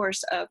be a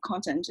source of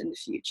content in the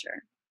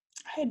future.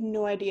 I had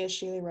no idea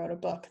Sheila wrote a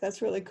book.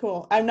 That's really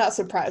cool. I'm not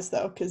surprised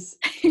though, because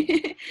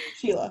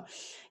Sheila.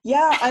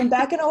 Yeah, I'm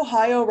back in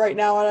Ohio right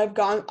now,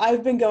 and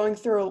I've been going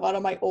through a lot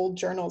of my old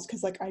journals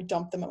because like I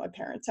dumped them at my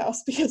parents'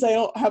 house because I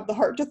don't have the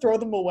heart to throw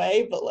them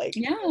away, but like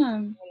Yeah. I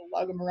want to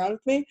lug them around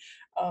with me.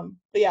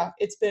 But yeah,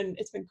 it's been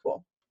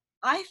cool.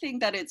 I think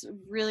that it's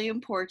really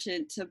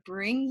important to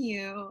bring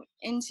you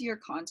into your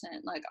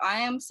content. Like I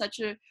am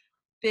such a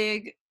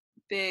big,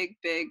 big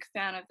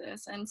fan of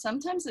this, and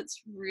sometimes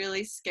it's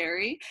really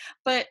scary.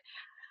 But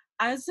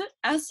as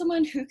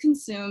someone who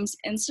consumes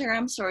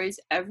Instagram stories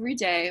every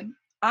day,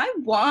 I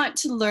want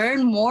to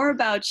learn more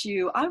about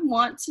you. I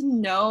want to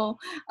know.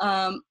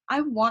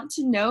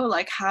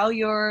 Like how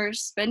you're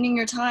spending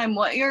your time,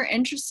 what you're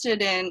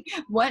interested in,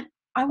 what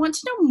I want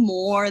to know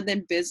more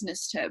than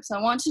business tips.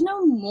 I want to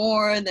know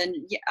more than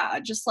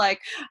just like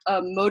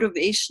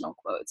motivational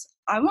quotes.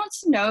 I want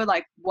to know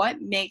like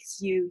what makes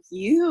you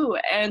you,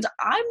 and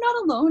I'm not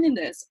alone in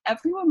this.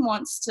 Everyone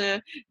wants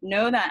to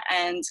know that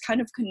and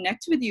kind of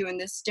connect with you in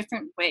this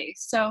different way.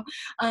 So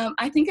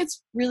I think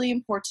it's really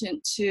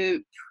important to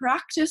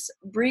practice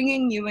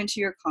bringing you into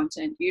your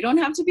content. You don't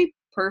have to be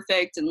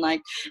perfect and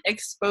like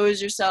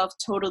expose yourself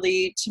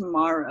totally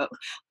tomorrow,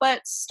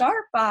 but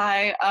start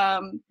by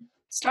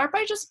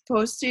just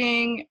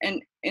posting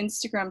an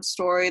Instagram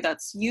story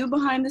that's you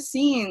behind the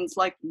scenes,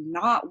 like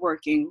not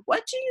working.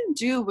 What do you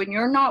do when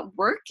you're not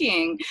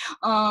working?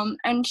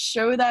 And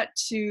show that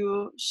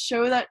to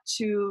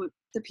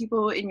the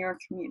people in your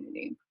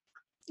community.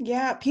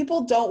 Yeah,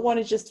 people don't want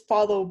to just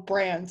follow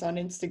brands on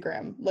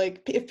Instagram.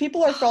 Like, if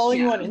people are following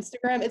you Yeah, on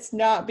Instagram, it's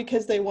not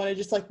because they want to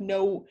just like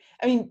know.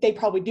 I mean, they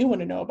probably do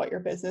want to know about your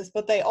business,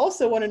 but they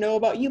also want to know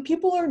about you.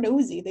 People are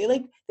nosy.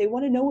 They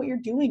want to know what you're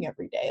doing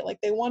every day. Like,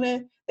 they want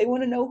to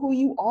know who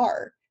you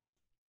are.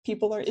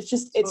 People are. It's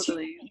human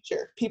totally.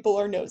 nature. People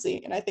are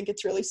nosy, and I think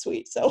it's really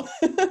sweet. So.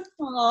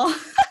 Oh,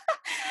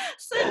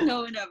 said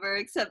no one ever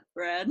except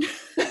Brad.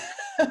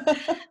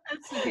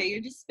 That's okay.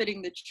 You're just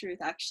spitting the truth,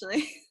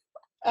 actually.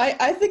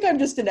 I think I'm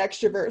just an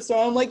extrovert, so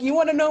I'm like, you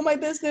want to know my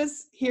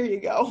business? Here you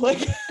go.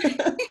 Like,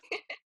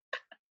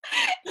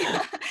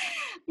 Yeah.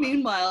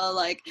 Meanwhile,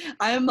 like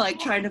I'm like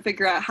trying to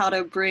figure out how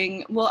to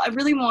bring. Well, I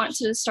really want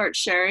to start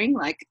sharing.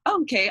 Like,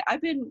 okay,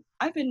 I've been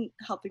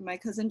helping my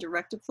cousin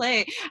direct a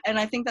play, and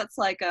I think that's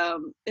like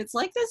it's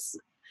like this.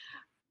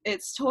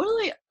 It's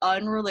totally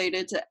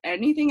unrelated to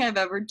anything I've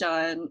ever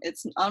done.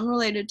 It's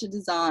unrelated to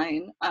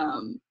design.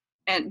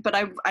 But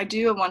I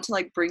do want to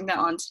like bring that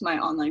onto my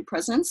online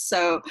presence.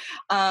 So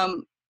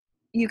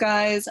you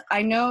guys,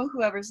 I know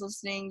whoever's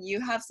listening, you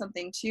have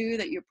something too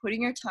that you're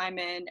putting your time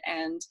in,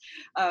 and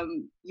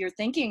you're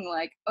thinking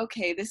like,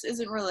 okay, this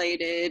isn't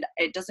related,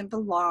 it doesn't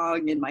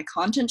belong in my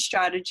content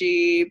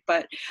strategy.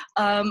 But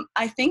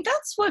I think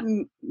that's what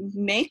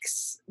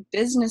makes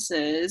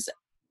businesses,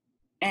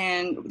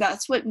 and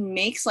that's what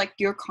makes like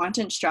your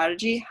content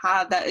strategy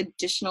have that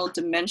additional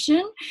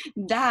dimension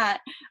that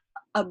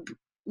a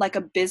like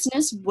a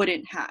business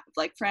wouldn't have.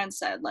 Like Fran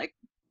said, like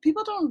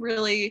people don't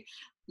really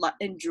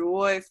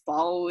enjoy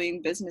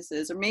following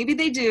businesses, or maybe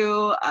they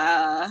do.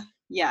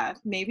 Yeah,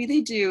 maybe they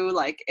do.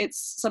 Like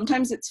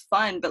sometimes it's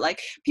fun, but like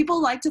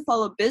people like to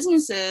follow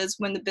businesses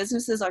when the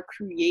businesses are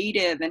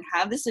creative and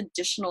have this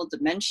additional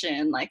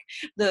dimension, like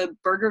the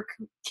Burger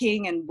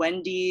King and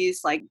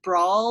Wendy's like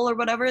brawl or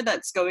whatever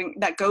that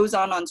goes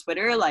on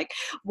Twitter. Like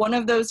one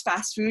of those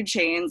fast food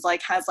chains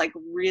like has like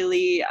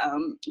really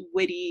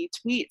witty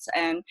tweets,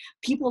 and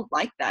people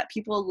like that.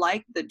 People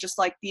like the just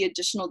like the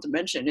additional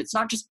dimension. It's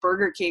not just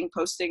Burger King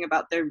posting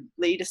about their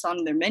latest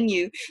on their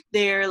menu.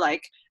 They're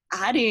like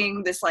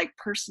adding this like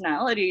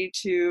personality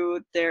to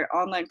their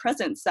online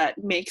presence that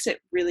makes it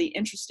really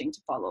interesting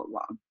to follow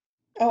along.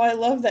 oh, I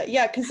love that.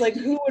 Yeah, because like,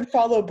 who would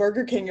follow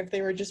Burger King if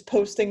they were just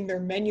posting their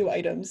menu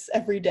items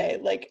every day?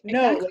 Like, no,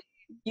 Exactly. like,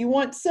 you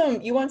want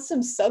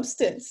some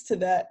substance to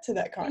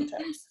that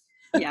content.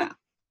 Yes. Yeah.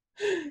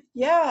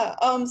 Yeah.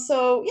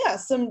 So yeah,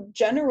 some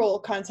general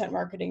content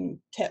marketing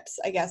tips,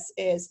 I guess,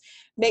 is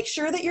make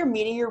sure that you're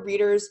meeting your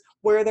readers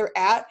where they're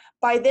at.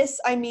 By this,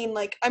 I mean,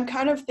 like, I'm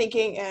kind of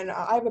thinking, and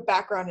I have a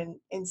background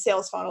in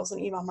sales funnels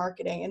and email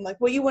marketing. And like,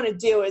 what you want to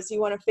do is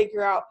you want to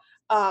figure out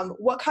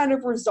what kind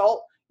of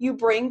result you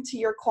bring to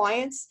your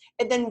clients,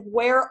 and then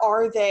where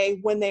are they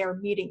when they are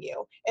meeting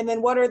you? And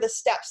then what are the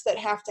steps that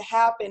have to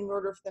happen in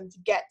order for them to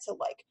get to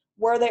like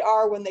where they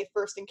are when they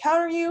first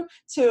encounter you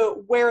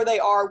to where they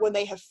are when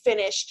they have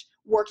finished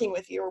working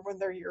with you or when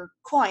they're your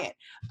client.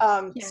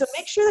 So make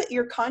Yes. sure that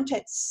your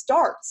content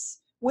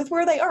starts with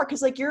where they are.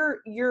 Cause like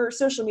your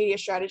social media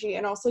strategy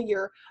and also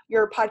your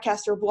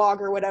podcast or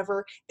blog or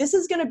whatever, this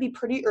is going to be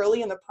pretty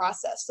early in the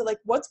process. So like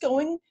what's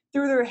going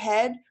through their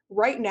head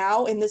right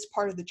now in this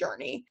part of the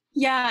journey?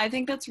 Yeah, I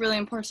think that's really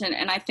important.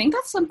 And I think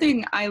that's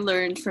something I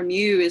learned from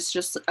you is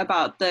just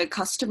about the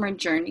customer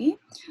journey.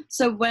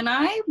 So when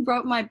I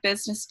wrote my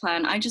business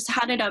plan, I just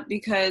had it up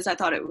because I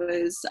thought it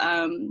was,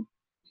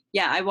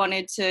 I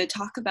wanted to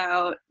talk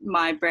about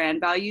my brand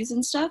values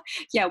and stuff.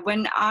 Yeah,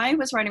 when I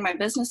was writing my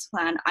business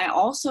plan, I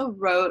also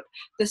wrote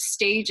the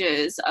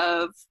stages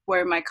of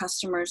where my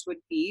customers would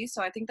be.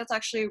 So I think that's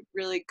actually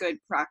really good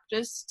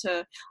practice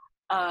to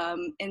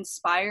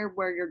inspire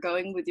where you're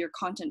going with your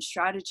content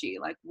strategy.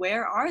 Like,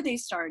 where are they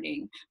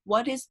starting?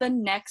 What is the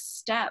next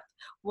step?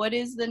 What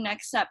is the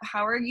next step?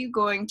 How are you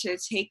going to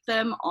take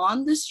them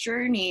on this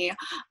journey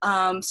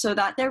so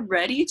that they're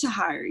ready to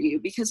hire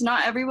you? Because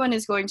not everyone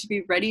is going to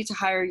be ready to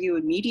hire you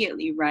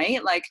immediately,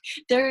 right? Like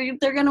they're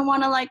going to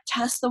want to like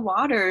test the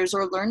waters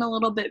or learn a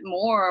little bit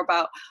more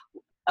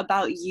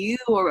about you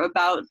or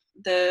about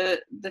the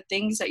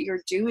things that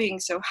you're doing.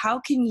 So how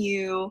can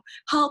you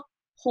help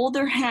hold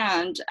their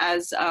hand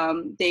as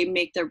they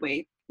make their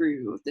way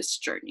through this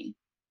journey?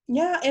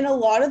 Yeah, and a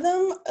lot of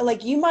them,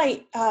 like you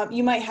might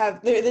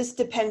have, this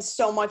depends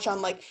so much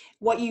on like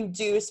what you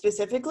do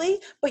specifically,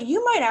 but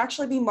you might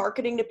actually be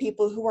marketing to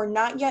people who are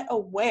not yet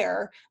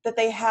aware that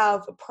they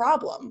have a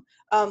problem.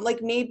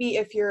 Like maybe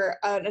if you're,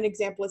 an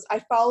example is I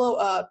follow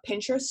a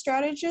Pinterest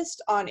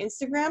strategist on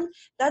Instagram.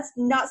 That's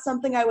not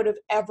something I would have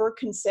ever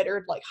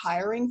considered like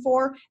hiring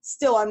for.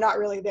 Still, I'm not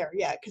really there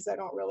yet because I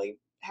don't really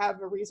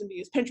have a reason to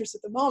use Pinterest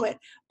at the moment,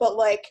 but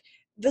like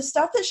the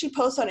stuff that she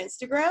posts on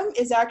Instagram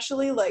is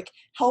actually like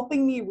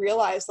helping me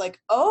realize like,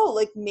 oh,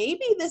 like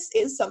maybe this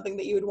is something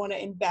that you would want to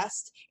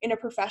invest in a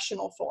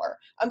professional for.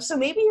 So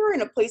maybe you're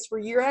in a place where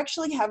you're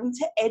actually having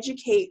to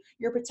educate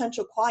your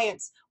potential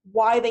clients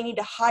why they need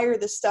to hire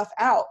this stuff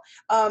out.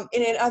 And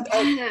it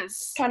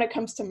Yes. kind of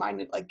comes to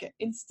mind like an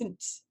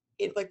instant,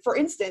 like for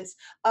instance,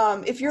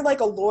 if you're like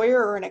a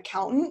lawyer or an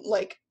accountant,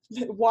 like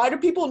why do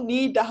people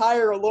need to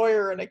hire a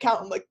lawyer or an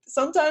accountant? Like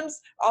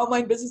sometimes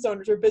online business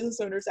owners or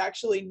business owners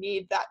actually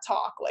need that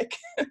talk. Like,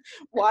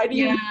 why do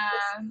you?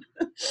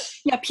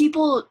 Yeah,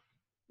 people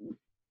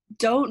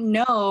don't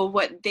know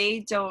what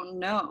they don't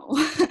know.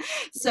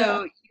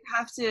 So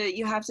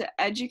you have to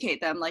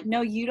educate them like,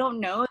 no, you don't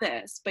know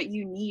this, but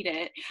you need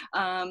it.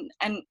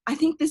 And I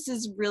think this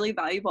is really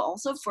valuable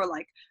also for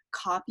like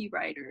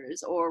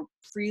copywriters or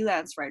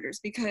freelance writers,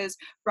 because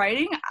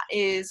writing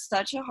is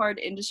such a hard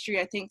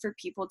industry, I think, for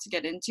people to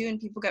get into, and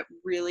people get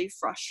really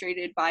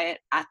frustrated by it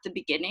at the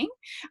beginning.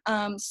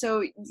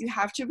 So you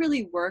have to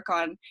really work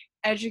on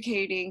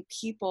educating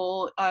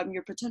people,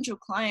 your potential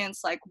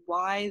clients, like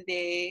why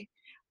they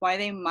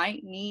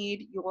might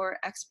need your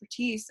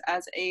expertise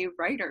as a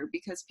writer,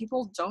 because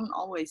people don't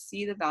always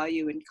see the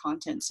value in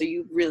content. So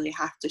you really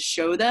have to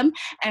show them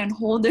and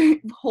hold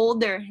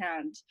their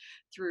hand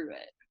through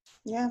it.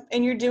 Yeah,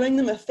 and you're doing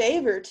them a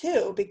favor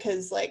too,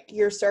 because like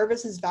your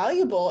service is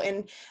valuable,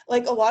 and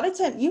like a lot of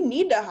time you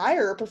need to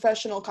hire a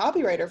professional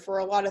copywriter for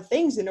a lot of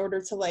things in order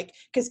to like,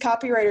 because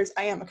copywriters,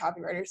 I am a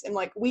copywriter, and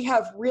like we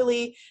have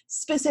really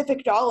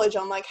specific knowledge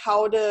on like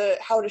how to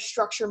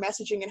structure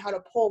messaging and how to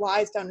pull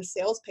lives down a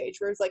sales page.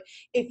 Whereas like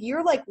if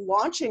you're like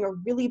launching a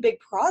really big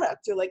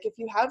product, or like if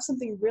you have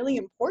something really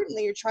important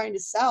that you're trying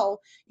to sell,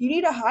 you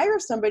need to hire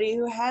somebody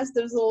who has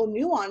those little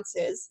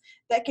nuances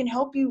that can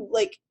help you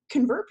like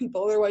convert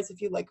people. Otherwise,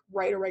 if you like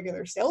write a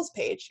regular sales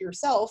page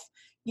yourself,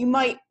 you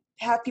might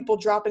have people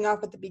dropping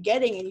off at the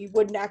beginning and you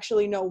wouldn't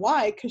actually know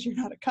why, because you're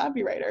not a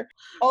copywriter.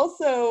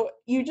 Also,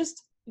 you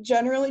just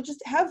generally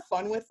just have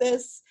fun with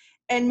this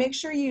and make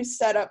sure you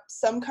set up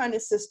some kind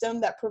of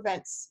system that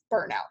prevents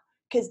burnout,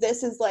 because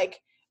this is like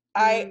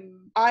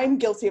I'm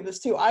guilty of this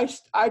too.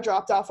 I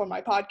dropped off on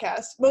my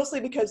podcast mostly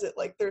because it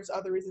like there's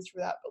other reasons for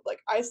that, but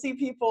like I see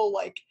people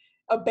like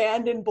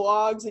abandon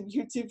blogs and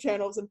YouTube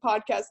channels and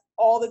podcasts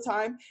all the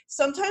time.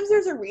 Sometimes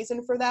there's a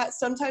reason for that.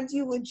 Sometimes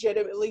you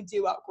legitimately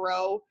do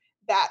outgrow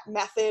that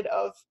method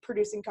of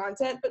producing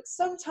content, but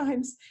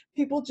sometimes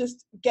people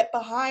just get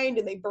behind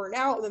and they burn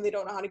out and then they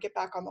don't know how to get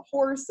back on the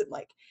horse. And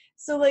like,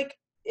 so like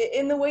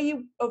in the way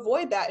you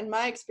avoid that, in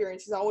my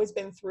experience, has always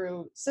been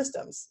through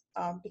systems,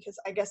 because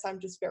I guess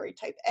I'm just very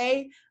type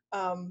A,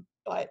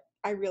 but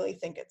I really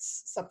think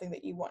it's something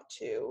that you want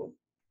to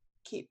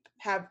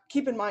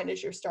keep in mind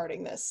as you're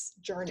starting this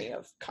journey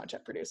of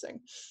content producing.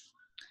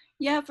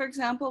 Yeah, for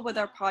example, with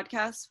our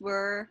podcast,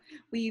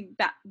 we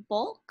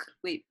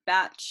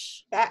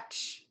batch.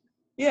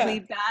 Yeah. We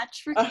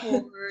batch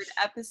record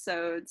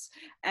episodes,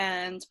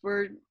 and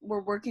we're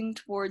working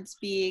towards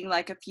being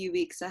like a few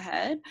weeks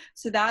ahead.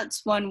 So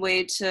that's one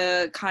way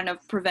to kind of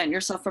prevent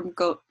yourself from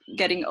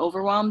getting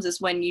overwhelmed,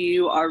 is when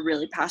you are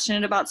really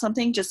passionate about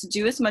something, just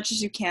do as much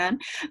as you can,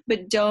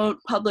 but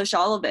don't publish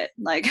all of it.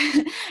 Like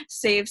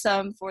save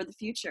some for the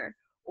future.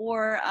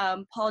 Or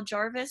Paul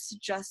Jarvis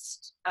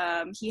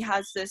he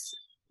has this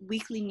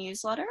weekly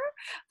newsletter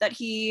that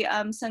he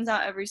sends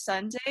out every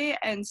Sunday.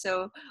 And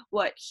so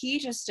what he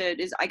just did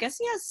is, I guess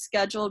he has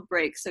scheduled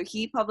breaks. So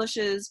he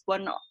publishes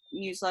one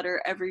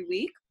newsletter every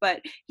week,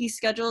 but he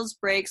schedules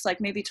breaks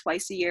like maybe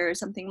twice a year or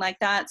something like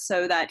that,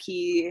 so that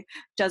he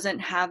doesn't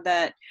have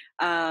that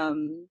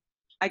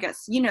I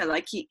guess,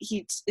 like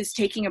he is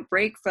taking a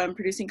break from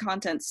producing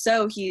content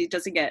so he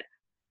doesn't get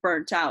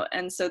burnt out.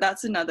 And so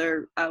that's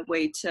another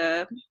way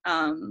to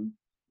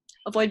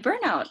avoid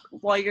burnout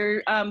while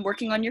you're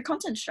working on your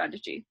content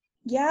strategy.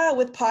 Yeah,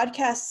 with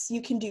podcasts,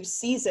 you can do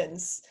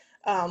seasons.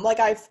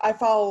 Like I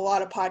follow a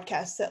lot of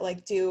podcasts that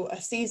like do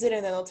a season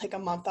and then they'll take a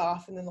month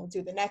off and then they'll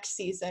do the next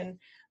season.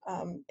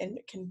 And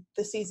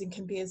the season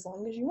can be as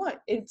long as you want.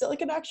 It's like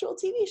an actual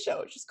TV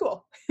show, which is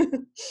cool.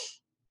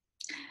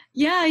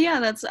 Yeah,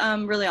 that's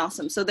really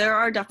awesome. So there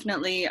are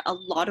definitely a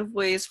lot of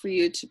ways for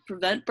you to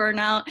prevent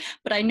burnout,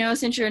 but I know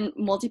since you're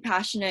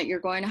multi-passionate, you're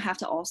going to have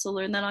to also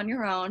learn that on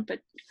your own. But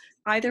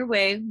either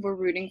way, we're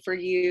rooting for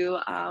you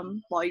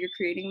while you're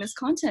creating this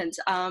content,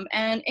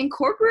 and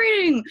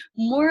incorporating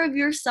more of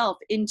yourself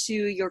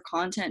into your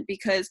content,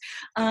 because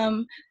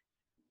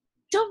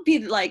don't be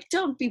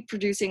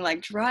producing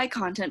like dry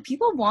content.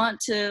 People want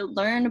to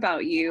learn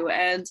about you.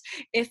 And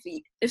if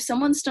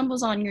someone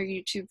stumbles on your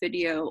YouTube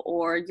video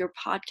or your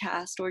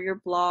podcast or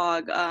your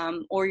blog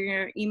or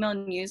your email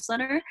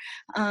newsletter,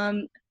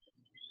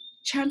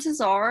 chances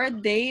are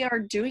they are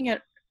doing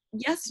it,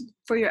 yes,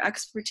 for your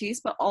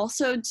expertise, but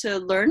also to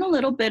learn a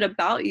little bit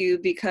about you,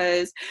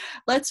 because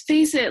let's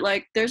face it,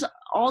 like there's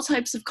all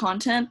types of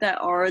content that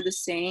are the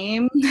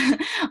same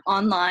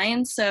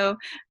online. So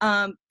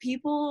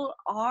people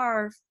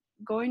are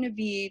going to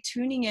be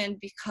tuning in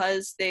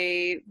because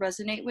they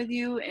resonate with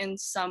you in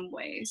some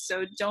way.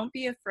 So don't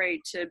be afraid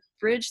to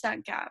bridge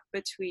that gap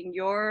between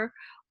your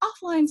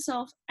offline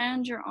self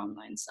and your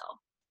online self.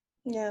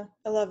 Yeah,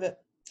 I love it.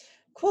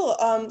 Cool.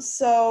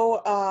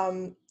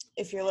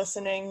 If you're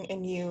listening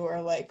and you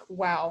are like,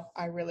 wow,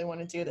 I really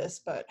want to do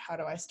this, but how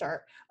do I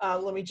start?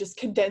 Let me just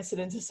condense it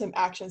into some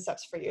action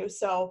steps for you.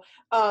 So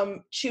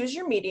choose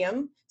your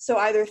medium. So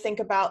either think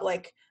about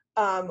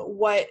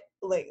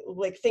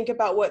think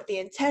about what the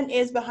intent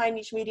is behind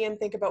each medium.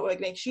 Think about what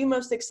makes you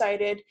most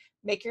excited.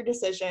 Make your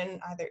decision,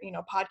 either,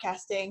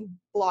 podcasting,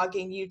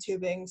 blogging,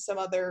 YouTubing, some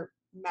other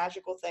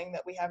magical thing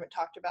that we haven't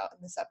talked about in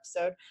this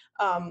episode.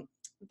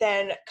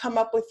 Then come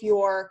up with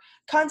your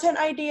content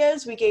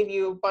ideas. We gave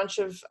you a bunch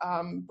of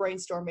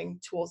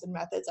brainstorming tools and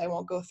methods. I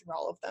won't go through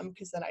all of them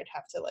because then I'd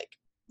have to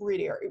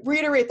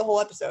reiterate the whole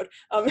episode.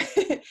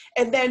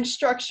 And then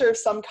structure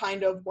some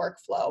kind of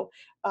workflow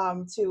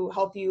to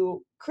help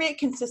you create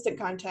consistent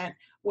content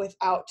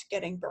without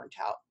getting burnt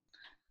out.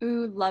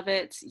 Ooh, love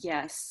it.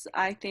 Yes,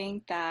 I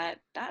think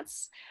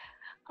that's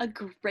a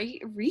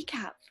great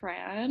recap,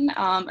 Fran,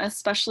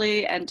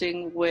 especially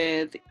ending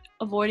with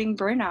avoiding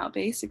burnout,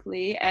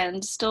 basically,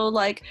 and still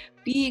like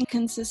being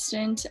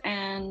consistent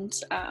and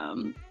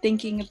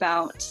thinking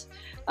about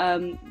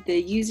the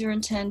user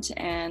intent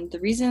and the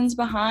reasons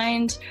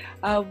behind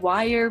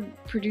why you're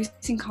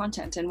producing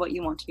content and what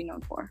you want to be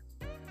known for.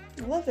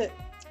 I love it.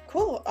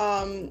 Cool.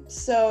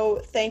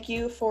 So thank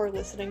you for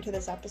listening to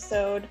this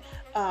episode.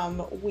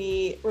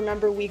 We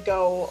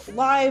go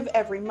live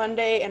every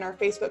Monday in our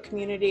Facebook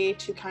community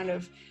to kind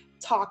of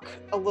talk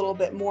a little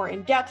bit more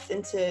in depth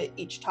into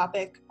each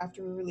topic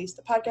after we release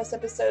the podcast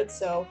episode.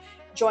 So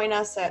join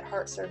us at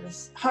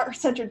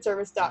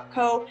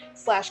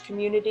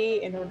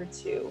heartcenteredservice.co/community in order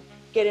to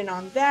get in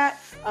on that.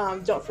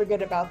 Don't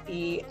forget about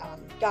the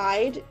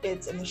guide.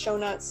 It's in the show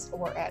notes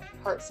or at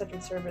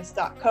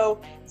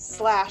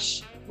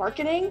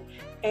heartcenteredservice.co/marketing.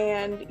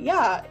 And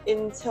yeah,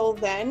 until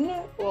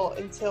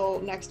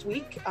next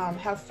week,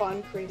 have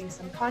fun creating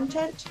some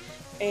content,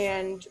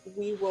 and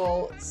we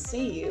will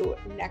see you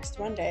next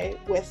Monday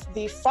with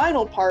the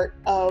final part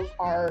of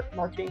our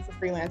Marketing for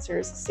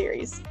Freelancers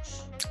series.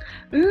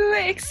 Ooh,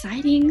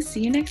 exciting.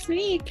 See you next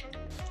week.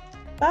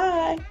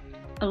 Bye.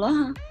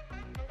 Aloha.